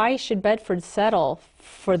so why should Bedford settle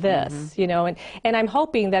for this, you know? And I'm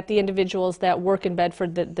hoping that the individuals that work in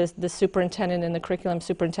Bedford, the superintendent and the curriculum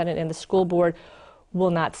superintendent and the school board, will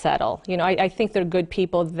not settle. You know, I think they're good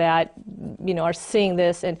people that, you know, are seeing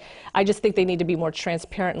this, and I just think they need to be more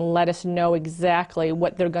transparent and let us know exactly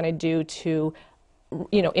what they're going to do to,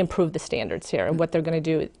 you know, improve the standards here, and what they're going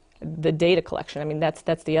to do, the data collection. I mean,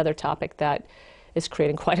 that's the other topic that is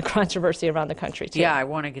creating quite a controversy around the country, too. Yeah, I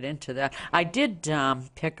want to get into that. I did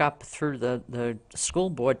pick up through the school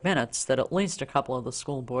board minutes that at least a couple of the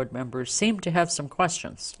school board members seem to have some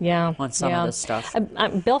questions on some of this stuff.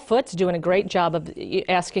 Bill Foot's doing a great job of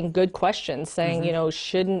asking good questions, saying, you know,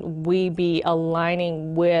 shouldn't we be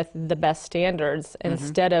aligning with the best standards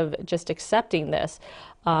instead of just accepting this?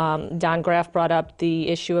 Don Graff brought up the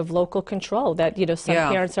issue of local control, that, you know, some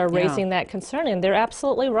parents are raising that concern, and they're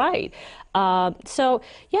absolutely right. So,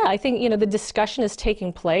 yeah, I think, you know, the discussion is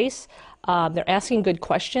taking place. They're asking good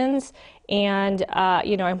questions, and,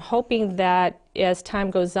 you know, I'm hoping that as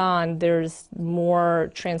time goes on, there's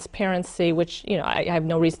more transparency, which, you know, I have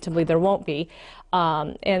no reason to believe there won't be,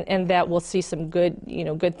 and that we'll see some good, you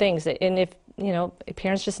know, good things. And if, you know,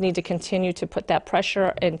 parents just need to continue to put that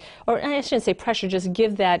pressure, or I shouldn't say pressure, just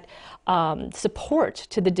give that support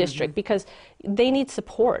to the district, because they need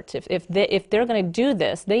support. If they're going to do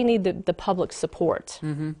this, they need the public support.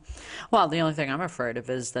 Well, the only thing I'm afraid of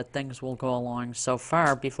is that things will go along so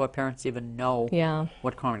far before parents even know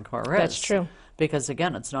what Common Core is. That's true. Because,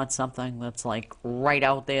 again, it's not something that's like right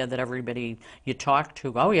out there that everybody you talk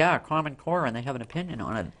to, oh yeah, Common Core, and they have an opinion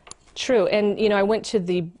on it. True, and you know, I went to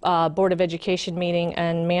the Board of Education meeting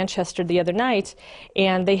in Manchester the other night,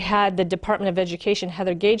 and they had the Department of Education,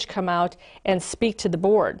 Heather Gage, come out and speak to the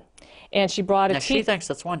board. And she brought a she thinks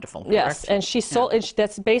that's wonderful. Yes, and she sold. And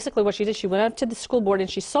that's basically what she did. She went up to the school board and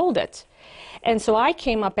she sold it. And so I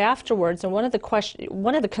came up afterwards, and one of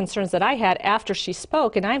the concerns that I had after she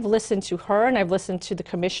spoke, and I've listened to her and I've listened to the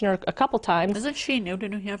commissioner a couple times. Isn't she new to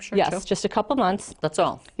New Hampshire, yes, too? just a couple months. That's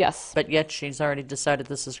all? Yes. But yet she's already decided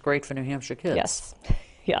this is great for New Hampshire kids. Yes.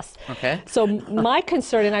 Yes. Okay. So my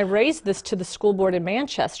concern, and I raised this to the school board in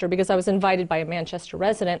Manchester because I was invited by a Manchester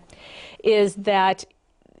resident, is that,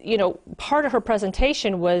 you know, part of her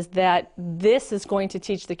presentation was that this is going to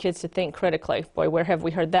teach the kids to think critically. Boy, where have we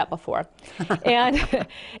heard that before?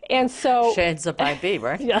 and so shades of IB,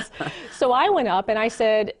 right? Yes. So I went up and I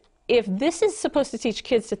said, if this is supposed to teach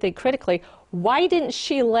kids to think critically, why didn't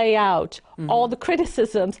she lay out all the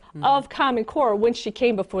criticisms of Common Core when she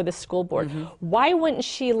came before the school board? Why wouldn't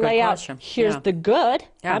she lay out, here's the good,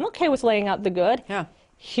 I'm okay with laying out the good,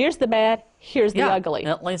 here's the bad, here's the ugly.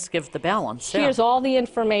 At least give the balance. Here's all the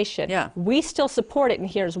information. We still support it, and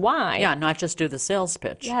here's why. Yeah, not just do the sales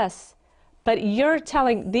pitch. Yes. But you're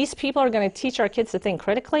telling these people are going to teach our kids to think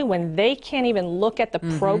critically when they can't even look at the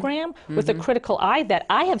program with a critical eye that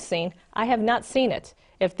I have seen. I have not seen it.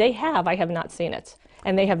 If they have, I have not seen it.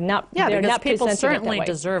 And they have not, they're not people presenting certainly it that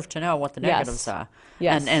way. deserve to know what the negatives are.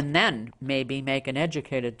 Yes. And then maybe make an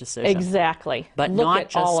educated decision. Exactly. But look not at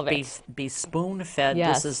just all of it. be spoon-fed,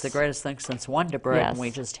 this is the greatest thing since Wonder Bread, and we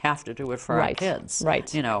just have to do it for our kids.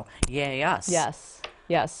 Right. You know, yay us. Yes.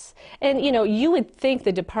 Yes. And, you know, you would think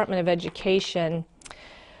the Department of Education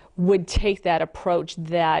would take that approach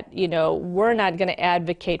that, you know, we're not going to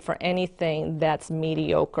advocate for anything that's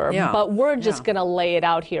mediocre, but we're just going to lay it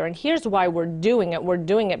out here. And here's why we're doing it. We're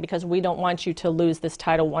doing it because we don't want you to lose this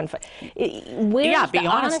Title I. Be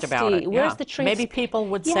honest about it. Where's the truth? Maybe people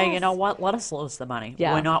would say, you know what, let us lose the money.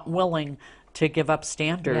 We're not willing to give up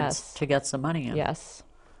standards to get some money in. Yes.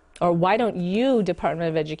 Or why don't you, Department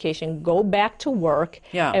of Education, go back to work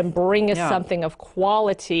and bring us something of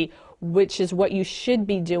quality, which is what you should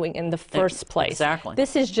be doing in the first place. Exactly.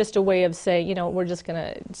 This is just a way of saying, you know, we're just going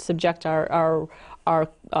to subject our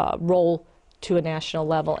role to a national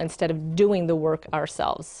level instead of doing the work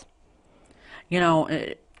ourselves. You know,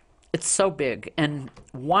 it's so big. And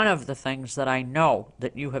one of the things that I know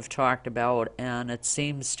that you have talked about, and it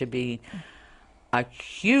seems to be a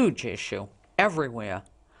huge issue everywhere,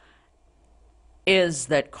 is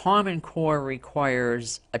that Common Core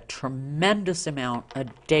requires a tremendous amount of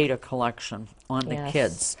data collection on the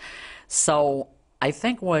kids. So I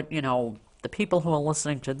think what, you know, the people who are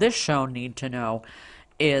listening to this show need to know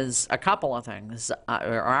is a couple of things,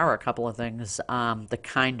 the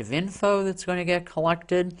kind of info that's going to get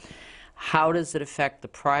collected, how does it affect the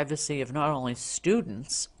privacy of not only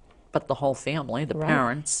students, but the whole family, the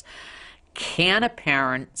parents. Can a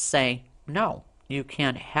parent say, no, you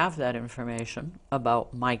can't have that information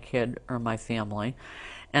about my kid or my family?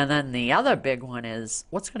 And then the other big one is,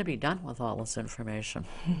 what's going to be done with all this information?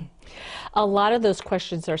 A lot of those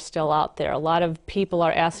questions are still out there. A lot of people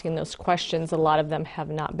are asking those questions. A lot of them have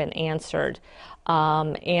not been answered.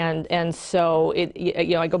 And so,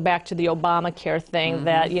 you know, I go back to the Obamacare thing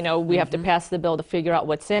that, you know, we have to pass the bill to figure out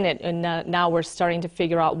what's in it. And now we're starting to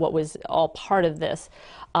figure out what was all part of this.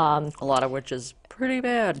 A lot of which is pretty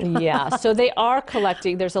bad. So they are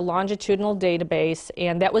collecting. There's a longitudinal database,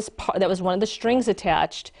 and that was one of the strings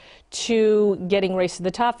attached to getting Race to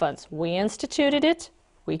the Top funds. We instituted it.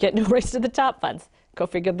 We get no Race to the Top funds. Go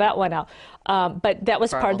figure that one out. But that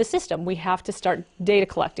was part of the system. We have to start data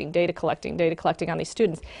collecting on these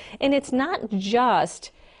students. And it's not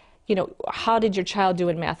just, you know, how did your child do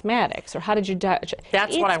in mathematics, or how did you do?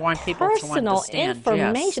 That's what I want people to understand. Personal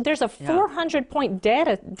information. There's a 400-point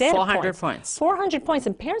data 400 points. 400 points,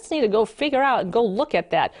 and parents need to go figure out and go look at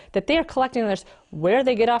that they are collecting on this, where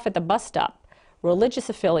they get off at the bus stop, religious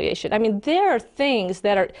affiliation. I mean, there are things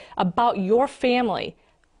that are about your family.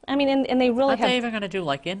 I mean, and they really Aren't they even going to do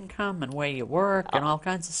like income and where you work and all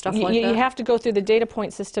kinds of stuff like that? You have to go through the data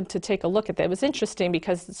point system to take a look at that. It was interesting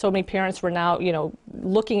because so many parents were now, you know,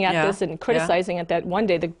 looking at this and criticizing it, that one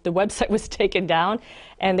day the website was taken down,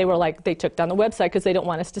 and they were like, they took down the website because they don't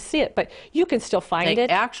want us to see it. But you can still find it. They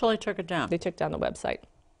actually took it down. They took down the website.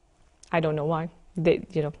 I don't know why. They,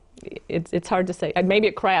 you know, it's hard to say. Maybe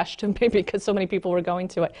it crashed, maybe because so many people were going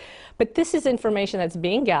to it. But this is information that's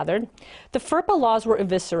being gathered. The FERPA laws were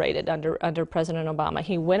eviscerated under President Obama.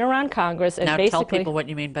 He went around Congress and basically... Now tell people what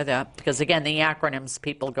you mean by that, because again, the acronyms,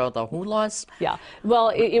 people go, the who laws? Yeah, well,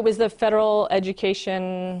 it was the Federal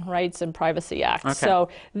Education Rights and Privacy Act. Okay. So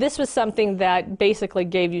this was something that basically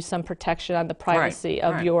gave you some protection on the privacy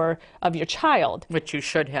of your child. Which you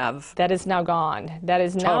should have. That is now gone. That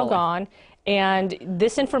is now gone. And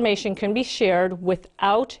this information can be shared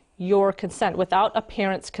without your consent, without a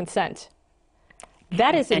parent's consent.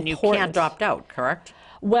 That is important. And you can't opt out, correct?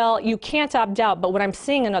 Well, you can't opt out, but what I'm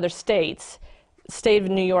seeing in other states, state of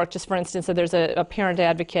New York, just for instance, so there's a parent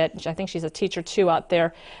advocate, I think she's a teacher too out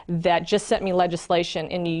there, that just sent me legislation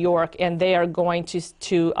in New York, and they are going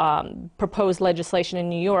to propose legislation in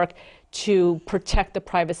New York to protect the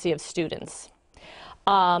privacy of students.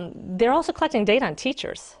 They're also collecting data on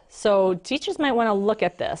teachers. So teachers might want to look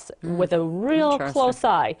at this with a real close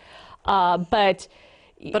eye. But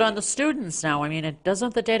on the students now, I mean,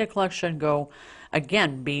 doesn't the data collection go,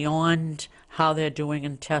 again, beyond how they're doing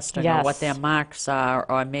in testing or what their marks are,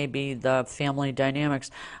 or maybe the family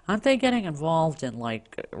dynamics? Aren't they getting involved in,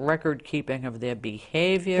 like, record keeping of their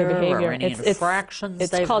behavior or any infractions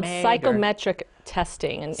they've made? It's called psychometric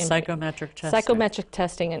testing. And psychometric testing. Psychometric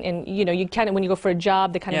testing. And you know, you kind of, when you go for a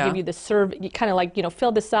job, they kind of give you the survey. You kind of like, you know,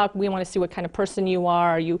 fill this out. We want to see what kind of person you are.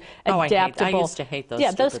 Are you adaptable? I used to hate those.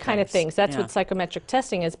 Yeah, those kind of things. That's what psychometric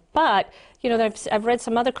testing is. But, you know, I've read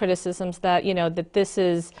some other criticisms that, you know, that this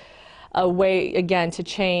is a way, again, to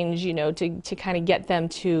change, you know, to kind of get them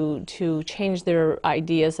to change their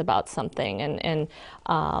ideas about something. And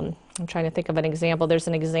I'm trying to think of an example. There's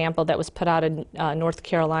an example that was put out in North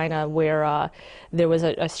Carolina where there was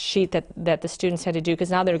a sheet that the students had to do,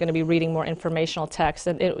 because now they're going to be reading more informational text,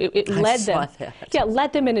 and it led them,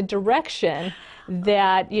 led them in a direction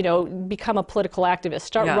that, become a political activist.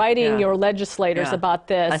 Start writing your legislators about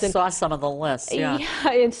this. I saw some of the lists, Yeah,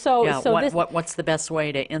 and so what's the best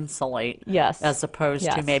way to insulate, as opposed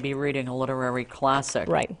to maybe reading a literary classic.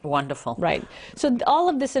 Right. Wonderful. Right. So all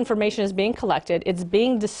of this information is being collected. It's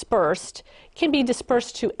being dispersed. Can be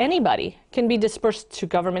dispersed to anybody. Can be dispersed to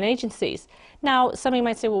government agencies. Now, somebody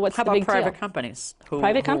might say, well, what's the big deal? How about private companies who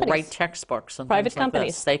write textbooks and private things like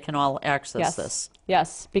companies. this? They can all access this.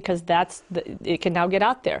 Yes, because it can now get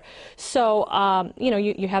out there. So,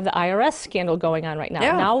 you have the IRS scandal going on right now.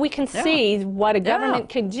 Yeah. Now we can see what a government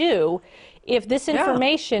can do if this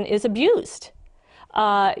information is abused.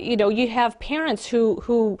 You have parents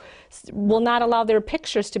who will not allow their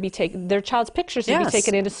pictures to be taken, their child's pictures to be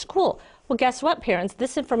taken into school. Well, guess what, parents?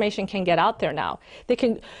 This information can get out there now.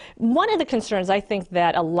 One of the concerns I think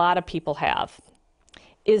that a lot of people have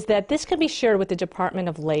is that this could be shared with the Department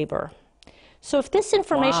of Labor. So if this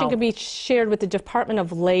information could be shared with the Department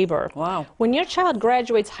of Labor, when your child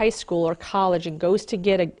graduates high school or college and goes to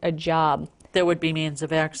get a job, there would be means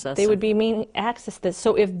of access. They would be access to this.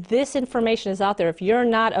 So if this information is out there, if you're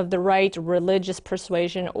not of the right religious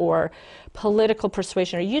persuasion or political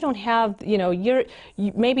persuasion, or you don't have,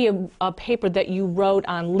 maybe a paper that you wrote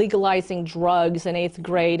on legalizing drugs in 8th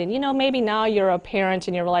grade, and maybe now you're a parent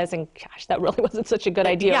and you're realizing, gosh, that really wasn't such a good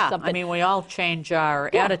idea. Yeah, or something. I mean, we all change our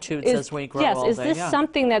attitudes as we grow older. Yes, is this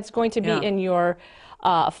something that's going to be in your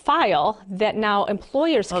file that now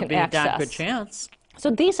employers can access? There'll be a darn good chance. So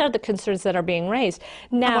these are the concerns that are being raised.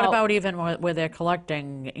 Now, and what about even where they're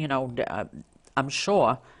collecting, I'm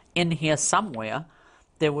sure in here somewhere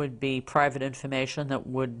there would be private information that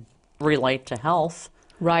would relate to health.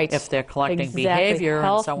 Right. If they're collecting behavior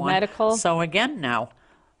health, and so on. Medical. So again now,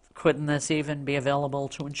 couldn't this even be available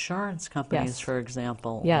to insurance companies, for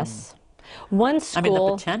example? Yes. One school, I mean,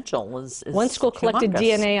 the potential is one school collected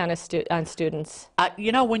humongous. DNA on students.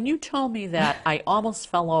 When you told me that, I almost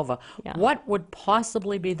fell over. What would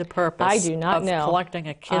possibly be the purpose I do not of know. collecting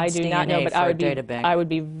a kid's I do not DNA know, but for I a would data bank? I would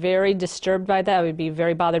be very disturbed by that. I would be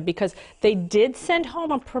very bothered because they did send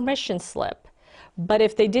home a permission slip. But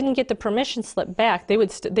if they didn't get the permission slip back,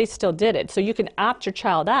 they still did it. So you can opt your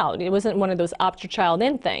child out. It wasn't one of those opt your child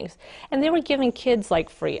in things. And they were giving kids like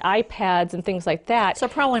free iPads and things like that. So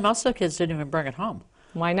probably most of the kids didn't even bring it home.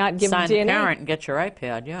 Why not give Sign them DNA? the parent and get your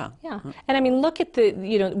iPad, yeah. And I mean, look at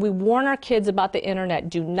we warn our kids about the internet.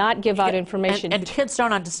 Do not give out information. And kids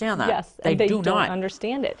don't understand that. Yes, they don't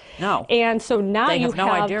understand it. No. And so now they have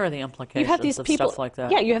no idea of the implications of stuff like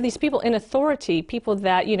that. Yeah, you have these people in authority, people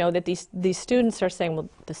that, that these students are saying, well,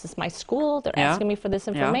 this is my school. They're asking me for this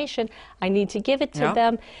information. I need to give it to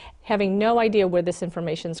them, having no idea where this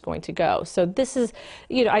information is going to go. So this is,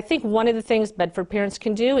 I think one of the things Bedford parents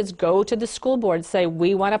can do is go to the school board and say,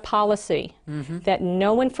 we want a policy that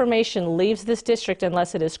no information leaves this district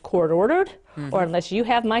unless it is court ordered or unless you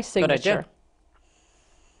have my signature.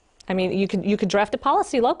 I mean, you could draft a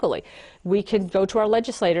policy locally. We could go to our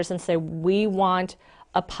legislators and say, we want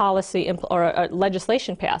a policy or a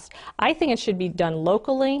legislation passed. I think it should be done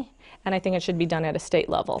locally, and I think it should be done at a state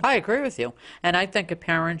level. I agree with you. And I think a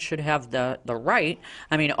parent should have the right.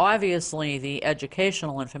 I mean, obviously, the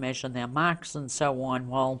educational information, their marks and so on,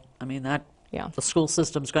 well, I mean, the school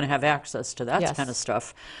system's going to have access to that kind of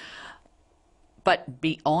stuff. But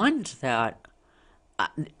beyond that,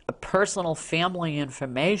 personal family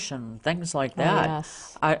information, things like that,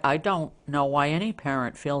 I don't know why any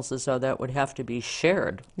parent feels as though that would have to be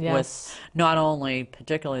shared with not only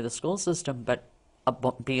particularly the school system, but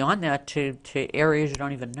beyond that to areas you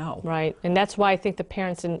don't even know. Right, and that's why I think the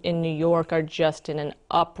parents in New York are just in an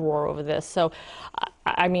uproar over this. So,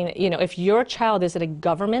 I mean, if your child is at a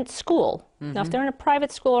government school, now if they're in a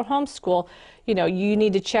private school or homeschool, you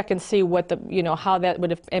need to check and see what how that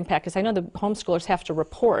would impact. Because I know the homeschoolers have to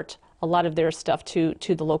report a lot of their stuff to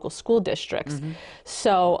the local school districts.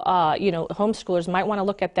 So, homeschoolers might want to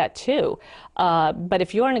look at that too. But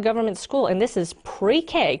if you're in a government school, and this is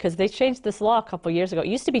pre-K, because they changed this law a couple of years ago. It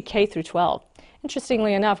used to be K through 12.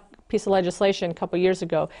 Interestingly enough, piece of legislation a couple of years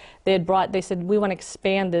ago, they said, we want to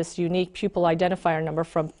expand this unique pupil identifier number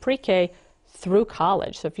from pre-K through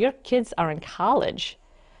college. So if your kids are in college,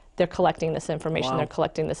 they're collecting this information, they're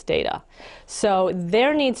collecting this data. So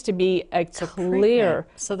there needs to be a clear...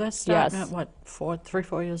 So they're starting at what,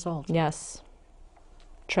 3-4 years old? Yes.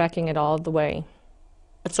 Tracking it all the way.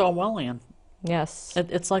 It's Orwellian. Yes.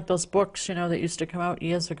 It's like those books, that used to come out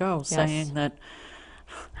years ago saying that,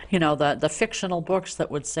 the fictional books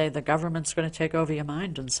that would say the government's going to take over your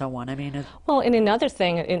mind and so on. I mean... Well, and another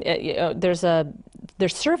thing,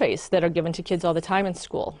 there's surveys that are given to kids all the time in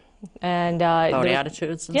school. And about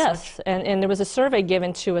attitudes and yes, such? and there was a survey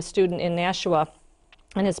given to a student in Nashua,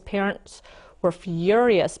 and his parents were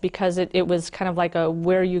furious because it was kind of like a,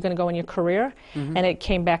 where are you going to go in your career? And it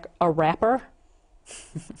came back a rapper.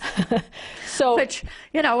 So, which,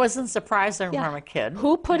 you know, wasn't surprising from a kid.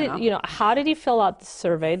 Who put it, you know, how did he fill out the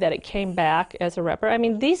survey that it came back as a rapper? I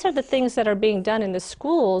mean, these are the things that are being done in the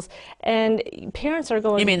schools, and parents are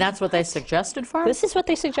going... You mean that's what they suggested for him? This is what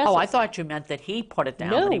they suggested. Oh, I thought you meant that he put it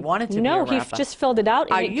down, that he wanted to be a rapper. No, he just filled it out,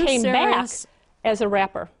 and it came back as a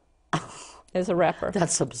rapper. As a rapper.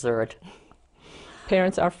 That's absurd.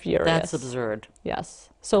 Parents are furious. That's absurd. Yes.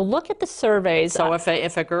 So look at the surveys. So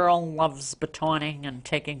if a girl loves batoning and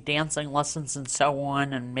taking dancing lessons and so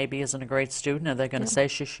on, and maybe isn't a great student, are they going to say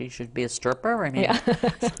she should be a stripper? I mean,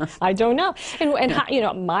 I don't know. And how, you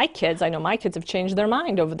know, my kids, I know my kids have changed their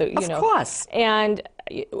mind over the, you know. Of course. And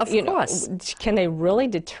you know, can they really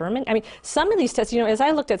determine? I mean, some of these tests, you know, as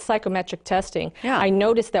I looked at psychometric testing, I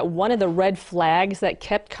noticed that one of the red flags that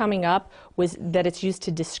kept coming up was that it's used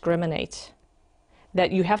to discriminate.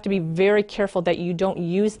 That you have to be very careful that you don't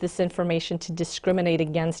use this information to discriminate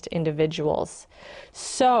against individuals.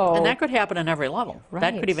 So, and that could happen in every level. Right.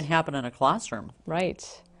 That could even happen in a classroom. Right.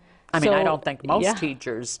 I mean, I don't think most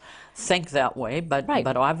teachers think that way, but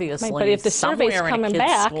obviously but if the survey's somewhere in coming a kid's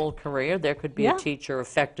back, school career, there could be a teacher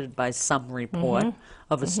affected by some report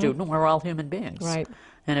of a student. We're all human beings. Right.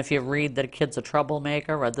 And if you read that a kid's a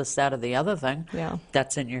troublemaker or this, that, or the other thing,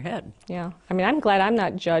 that's in your head. Yeah. I mean, I'm glad I'm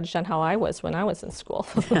not judged on how I was when I was in school.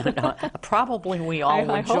 Probably we all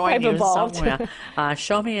would join you somewhere.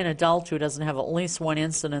 Show me an adult who doesn't have at least one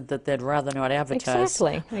incident that they'd rather not advertise.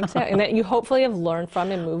 Exactly. And that you hopefully have learned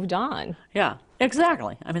from and moved on. Yeah.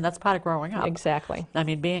 Exactly. I mean, that's part of growing up. Exactly. I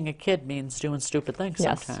mean, being a kid means doing stupid things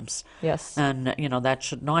sometimes. Yes. And, you know, that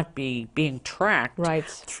should not be being tracked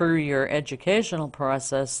through your educational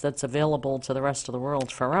process that's available to the rest of the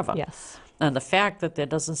world forever. Yes. And the fact that there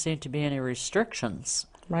doesn't seem to be any restrictions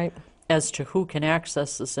as to who can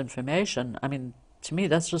access this information, I mean, to me,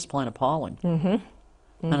 that's just plain appalling. And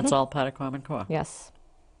it's all part of Common Core. Yes.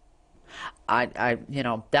 You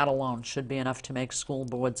know, that alone should be enough to make school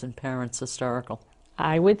boards and parents hysterical.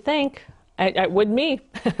 I would think. I would me.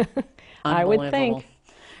 I would think.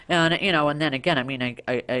 And, you know, and then again, I mean,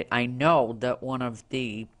 I know that one of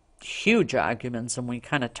the huge arguments, and we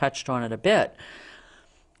kind of touched on it a bit,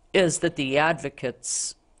 is that the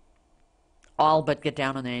advocates all but get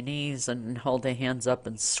down on their knees and hold their hands up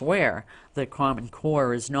and swear that Common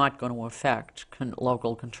Core is not going to affect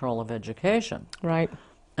local control of education. Right.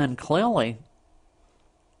 And clearly,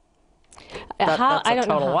 that's a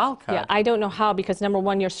total wild card. Yeah, I don't know how, because number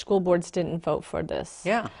one, your school boards didn't vote for this.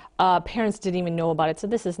 Yeah. Parents didn't even know about it, so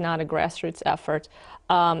this is not a grassroots effort.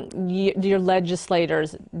 Your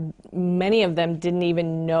legislators, many of them didn't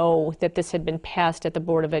even know that this had been passed at the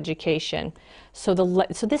Board of Education. So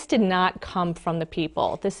this did not come from the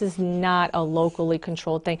people. This is not a locally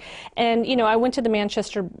controlled thing. And, you know, I went to the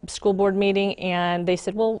Manchester School Board meeting, and they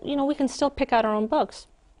said, well, you know, we can still pick out our own books.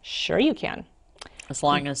 Sure you can. As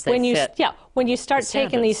long as they fit. Yeah, when you start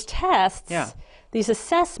taking these tests, these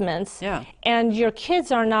assessments, and your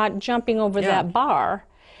kids are not jumping over that bar,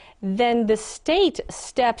 then the state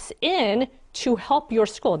steps in to help your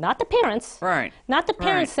school, not the parents. Right. Not the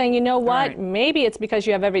parents saying, you know what, maybe it's because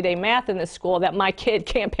you have everyday math in this school that my kid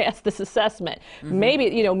can't pass this assessment. Maybe,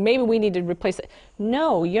 you know, maybe we need to replace it.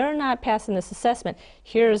 No, you're not passing this assessment.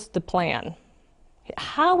 Here's the plan.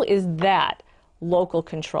 How is that local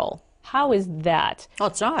control? How is that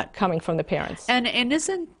it's not coming from the parents? And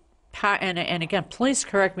isn't and again, please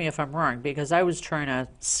correct me if I'm wrong, because I was trying to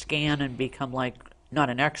scan and become like not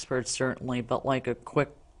an expert certainly, but like a quick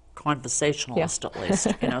conversationalist at least,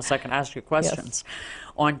 you know, so I can ask you questions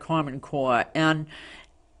on Common Core. And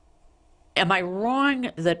am I wrong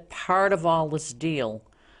that part of all this deal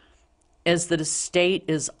is that a state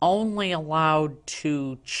is only allowed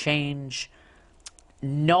to change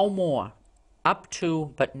no more, up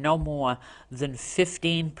to, but no more than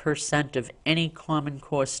 15% of any Common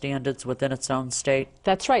Core standards within its own state?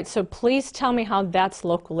 That's right. So please tell me how that's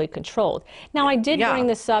locally controlled. Now, I did bring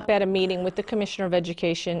this up at a meeting with the Commissioner of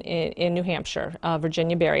Education in New Hampshire,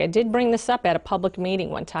 Virginia Berry. I did bring this up at a public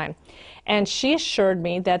meeting one time, and she assured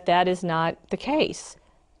me that that is not the case.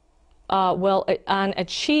 Well, on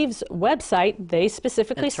Achieve's website, they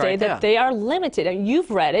specifically say that they are limited. And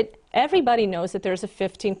you've read it. Everybody knows that there's a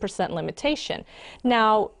 15% limitation.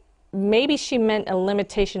 Now, maybe she meant a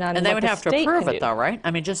limitation on what the state can do. And they would have to approve it, though, right?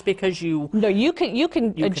 I mean, just because you... No, you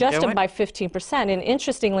can adjust them by 15%. And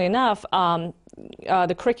interestingly enough,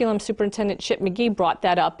 the curriculum superintendent, Chip McGee, brought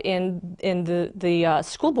that up in the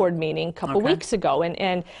school board meeting a couple weeks ago.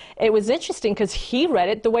 And it was interesting because he read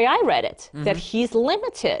it the way I read it, that he's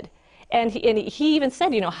limited. And he even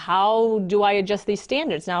said, how do I adjust these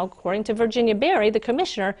standards? Now, according to Virginia Berry, the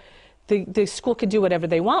commissioner, the school could do whatever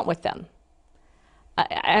they want with them.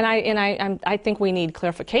 I think we need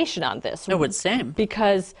clarification on this. It would seem.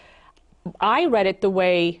 Because I read it the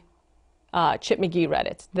way Chip McGee read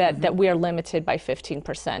it, that we are limited by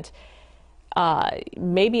 15%.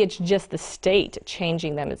 Maybe it's just the state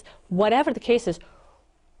changing them. Whatever the case is,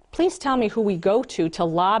 please tell me who we go to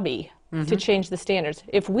lobby to change the standards.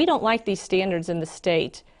 If we don't like these standards in the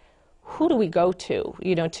state, who do we go to,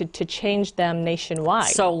 to change them nationwide?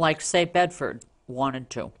 So, like, say Bedford wanted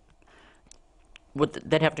to.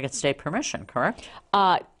 They'd have to get state permission, correct?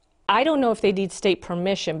 I don't know if they need state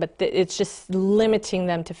permission, but it's just limiting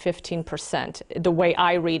them to 15%, the way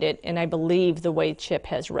I read it, and I believe the way Chip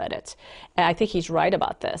has read it. And I think he's right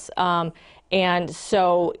about this. And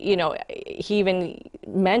so, he even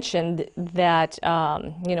mentioned that,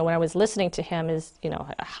 when I was listening to him,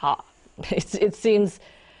 how it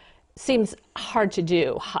seems hard to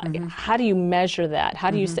do. How do you measure that? How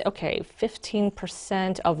do you say, okay,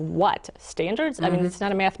 15% of what? Standards? I mean, it's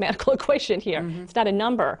not a mathematical equation here. It's not a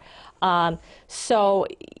number. So,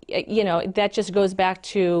 that just goes back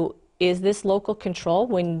to, is this local control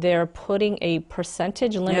when they're putting a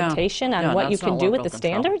percentage limitation on what you can do with the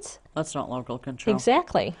standards? That's not local control.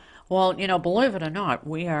 Exactly. Well, believe it or not,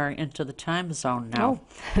 we are into the time zone now.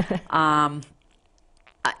 Oh.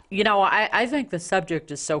 I think the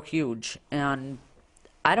subject is so huge, and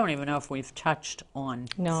I don't even know if we've touched on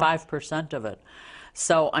 5% of it.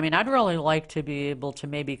 So, I mean, I'd really like to be able to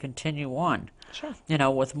maybe continue on,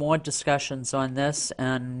 with more discussions on this,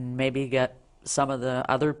 and maybe get some of the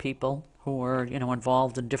other people who are,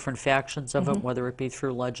 involved in different factions of it, whether it be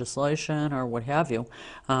through legislation or what have you,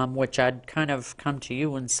 which I'd kind of come to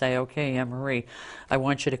you and say, okay, Ann Marie, I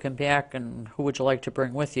want you to come back, and who would you like to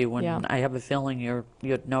bring with you? And I have a feeling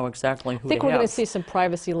you'd know exactly who to have. I think we're going to see some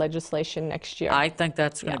privacy legislation next year. I think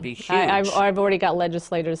that's going to be huge. I've already got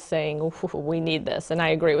legislators saying, we need this, and I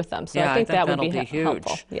agree with them. So I think that would be huge.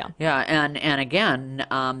 Helpful. Yeah, and again,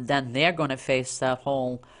 then they're going to face that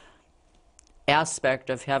whole aspect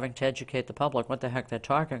of having to educate the public what the heck they're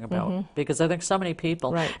talking about, because I think so many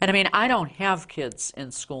people, and I mean, I don't have kids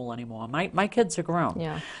in school anymore. My kids are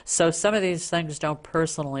grown, so some of these things don't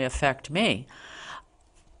personally affect me,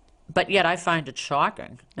 but yet I find it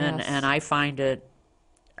shocking, and I find it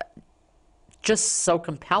just so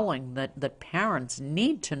compelling that parents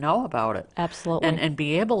need to know about it. Absolutely. And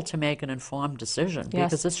be able to make an informed decision,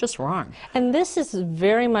 because it's just wrong. And this is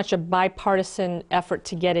very much a bipartisan effort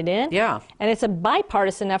to get it in. Yeah. And it's a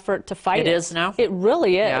bipartisan effort to fight it. It is now? It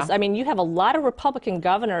really is. Yeah. I mean, you have a lot of Republican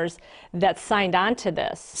governors that signed on to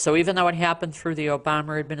this. So even though it happened through the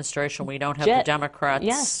Obama administration, we don't have the Democrats.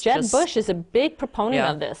 Yes, Jeb Bush is a big proponent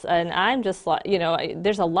of this. And I'm just like,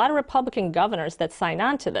 there's a lot of Republican governors that signed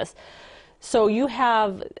on to this. So you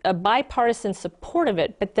have a bipartisan support of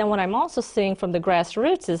it, but then what I'm also seeing from the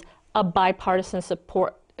grassroots is a bipartisan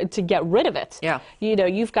support to get rid of it. Yeah.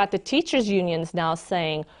 You've got the teachers' unions now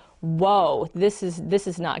saying, whoa, this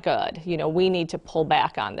is not good. We need to pull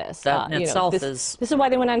back on this. That in itself is... This is why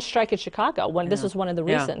they went on strike in Chicago. This was one of the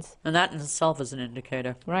reasons. And that in itself is an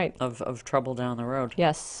indicator of trouble down the road.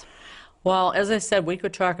 Yes. Well, as I said, we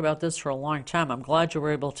could talk about this for a long time. I'm glad you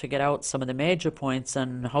were able to get out some of the major points,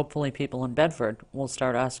 and hopefully people in Bedford will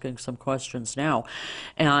start asking some questions now.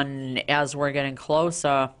 And as we're getting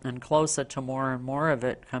closer and closer to more and more of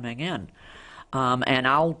it coming in, and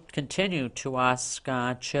I'll continue to ask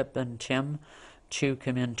Chip and Tim to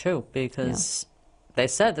come in too, because they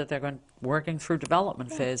said that they're working through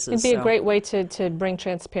development phases. It'd be a great way to bring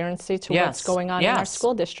transparency to what's going on in our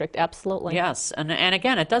school district. Absolutely. Yes, and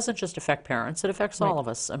again, it doesn't just affect parents, it affects all of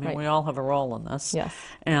us. I mean, we all have a role in this. Yes.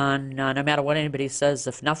 And no matter what anybody says,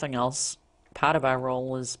 if nothing else, part of our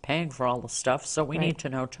role is paying for all the stuff, so we need to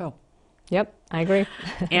know too. Yep, I agree.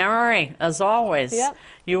 Ann Marie, as always,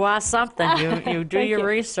 you are something. You do your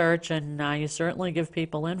research, and you certainly give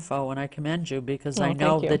people info, and I commend you, because I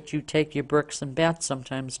know that you take your bricks and bats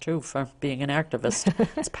sometimes too for being an activist.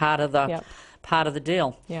 It's part of the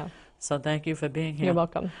deal. Yeah. So thank you for being here. You're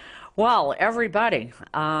welcome. Well, everybody,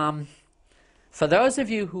 for those of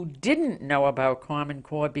you who didn't know about Common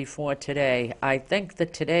Core before today, I think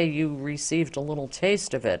that today you received a little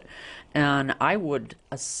taste of it, and I would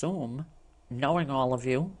assume knowing all of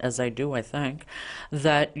you, as I do, I think,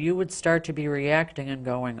 that you would start to be reacting and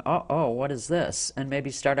going, oh, what is this? And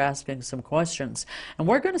maybe start asking some questions. And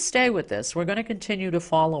we're going to stay with this. We're going to continue to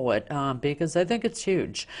follow it because I think it's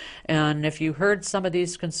huge. And if you heard some of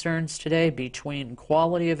these concerns today between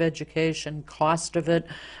quality of education, cost of it,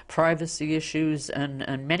 privacy issues,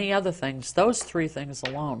 and many other things, those three things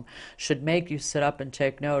alone should make you sit up and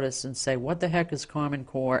take notice and say, what the heck is Common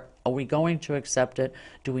Core? Are we going to accept it?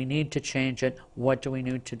 Do we need to change it? What do we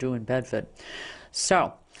need to do in Bedford?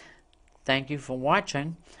 So, thank you for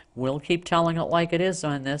watching. We'll keep telling it like it is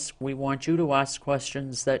on this. We want you to ask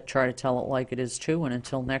questions that try to tell it like it is too. And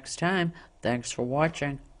until next time, thanks for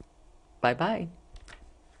watching. Bye-bye.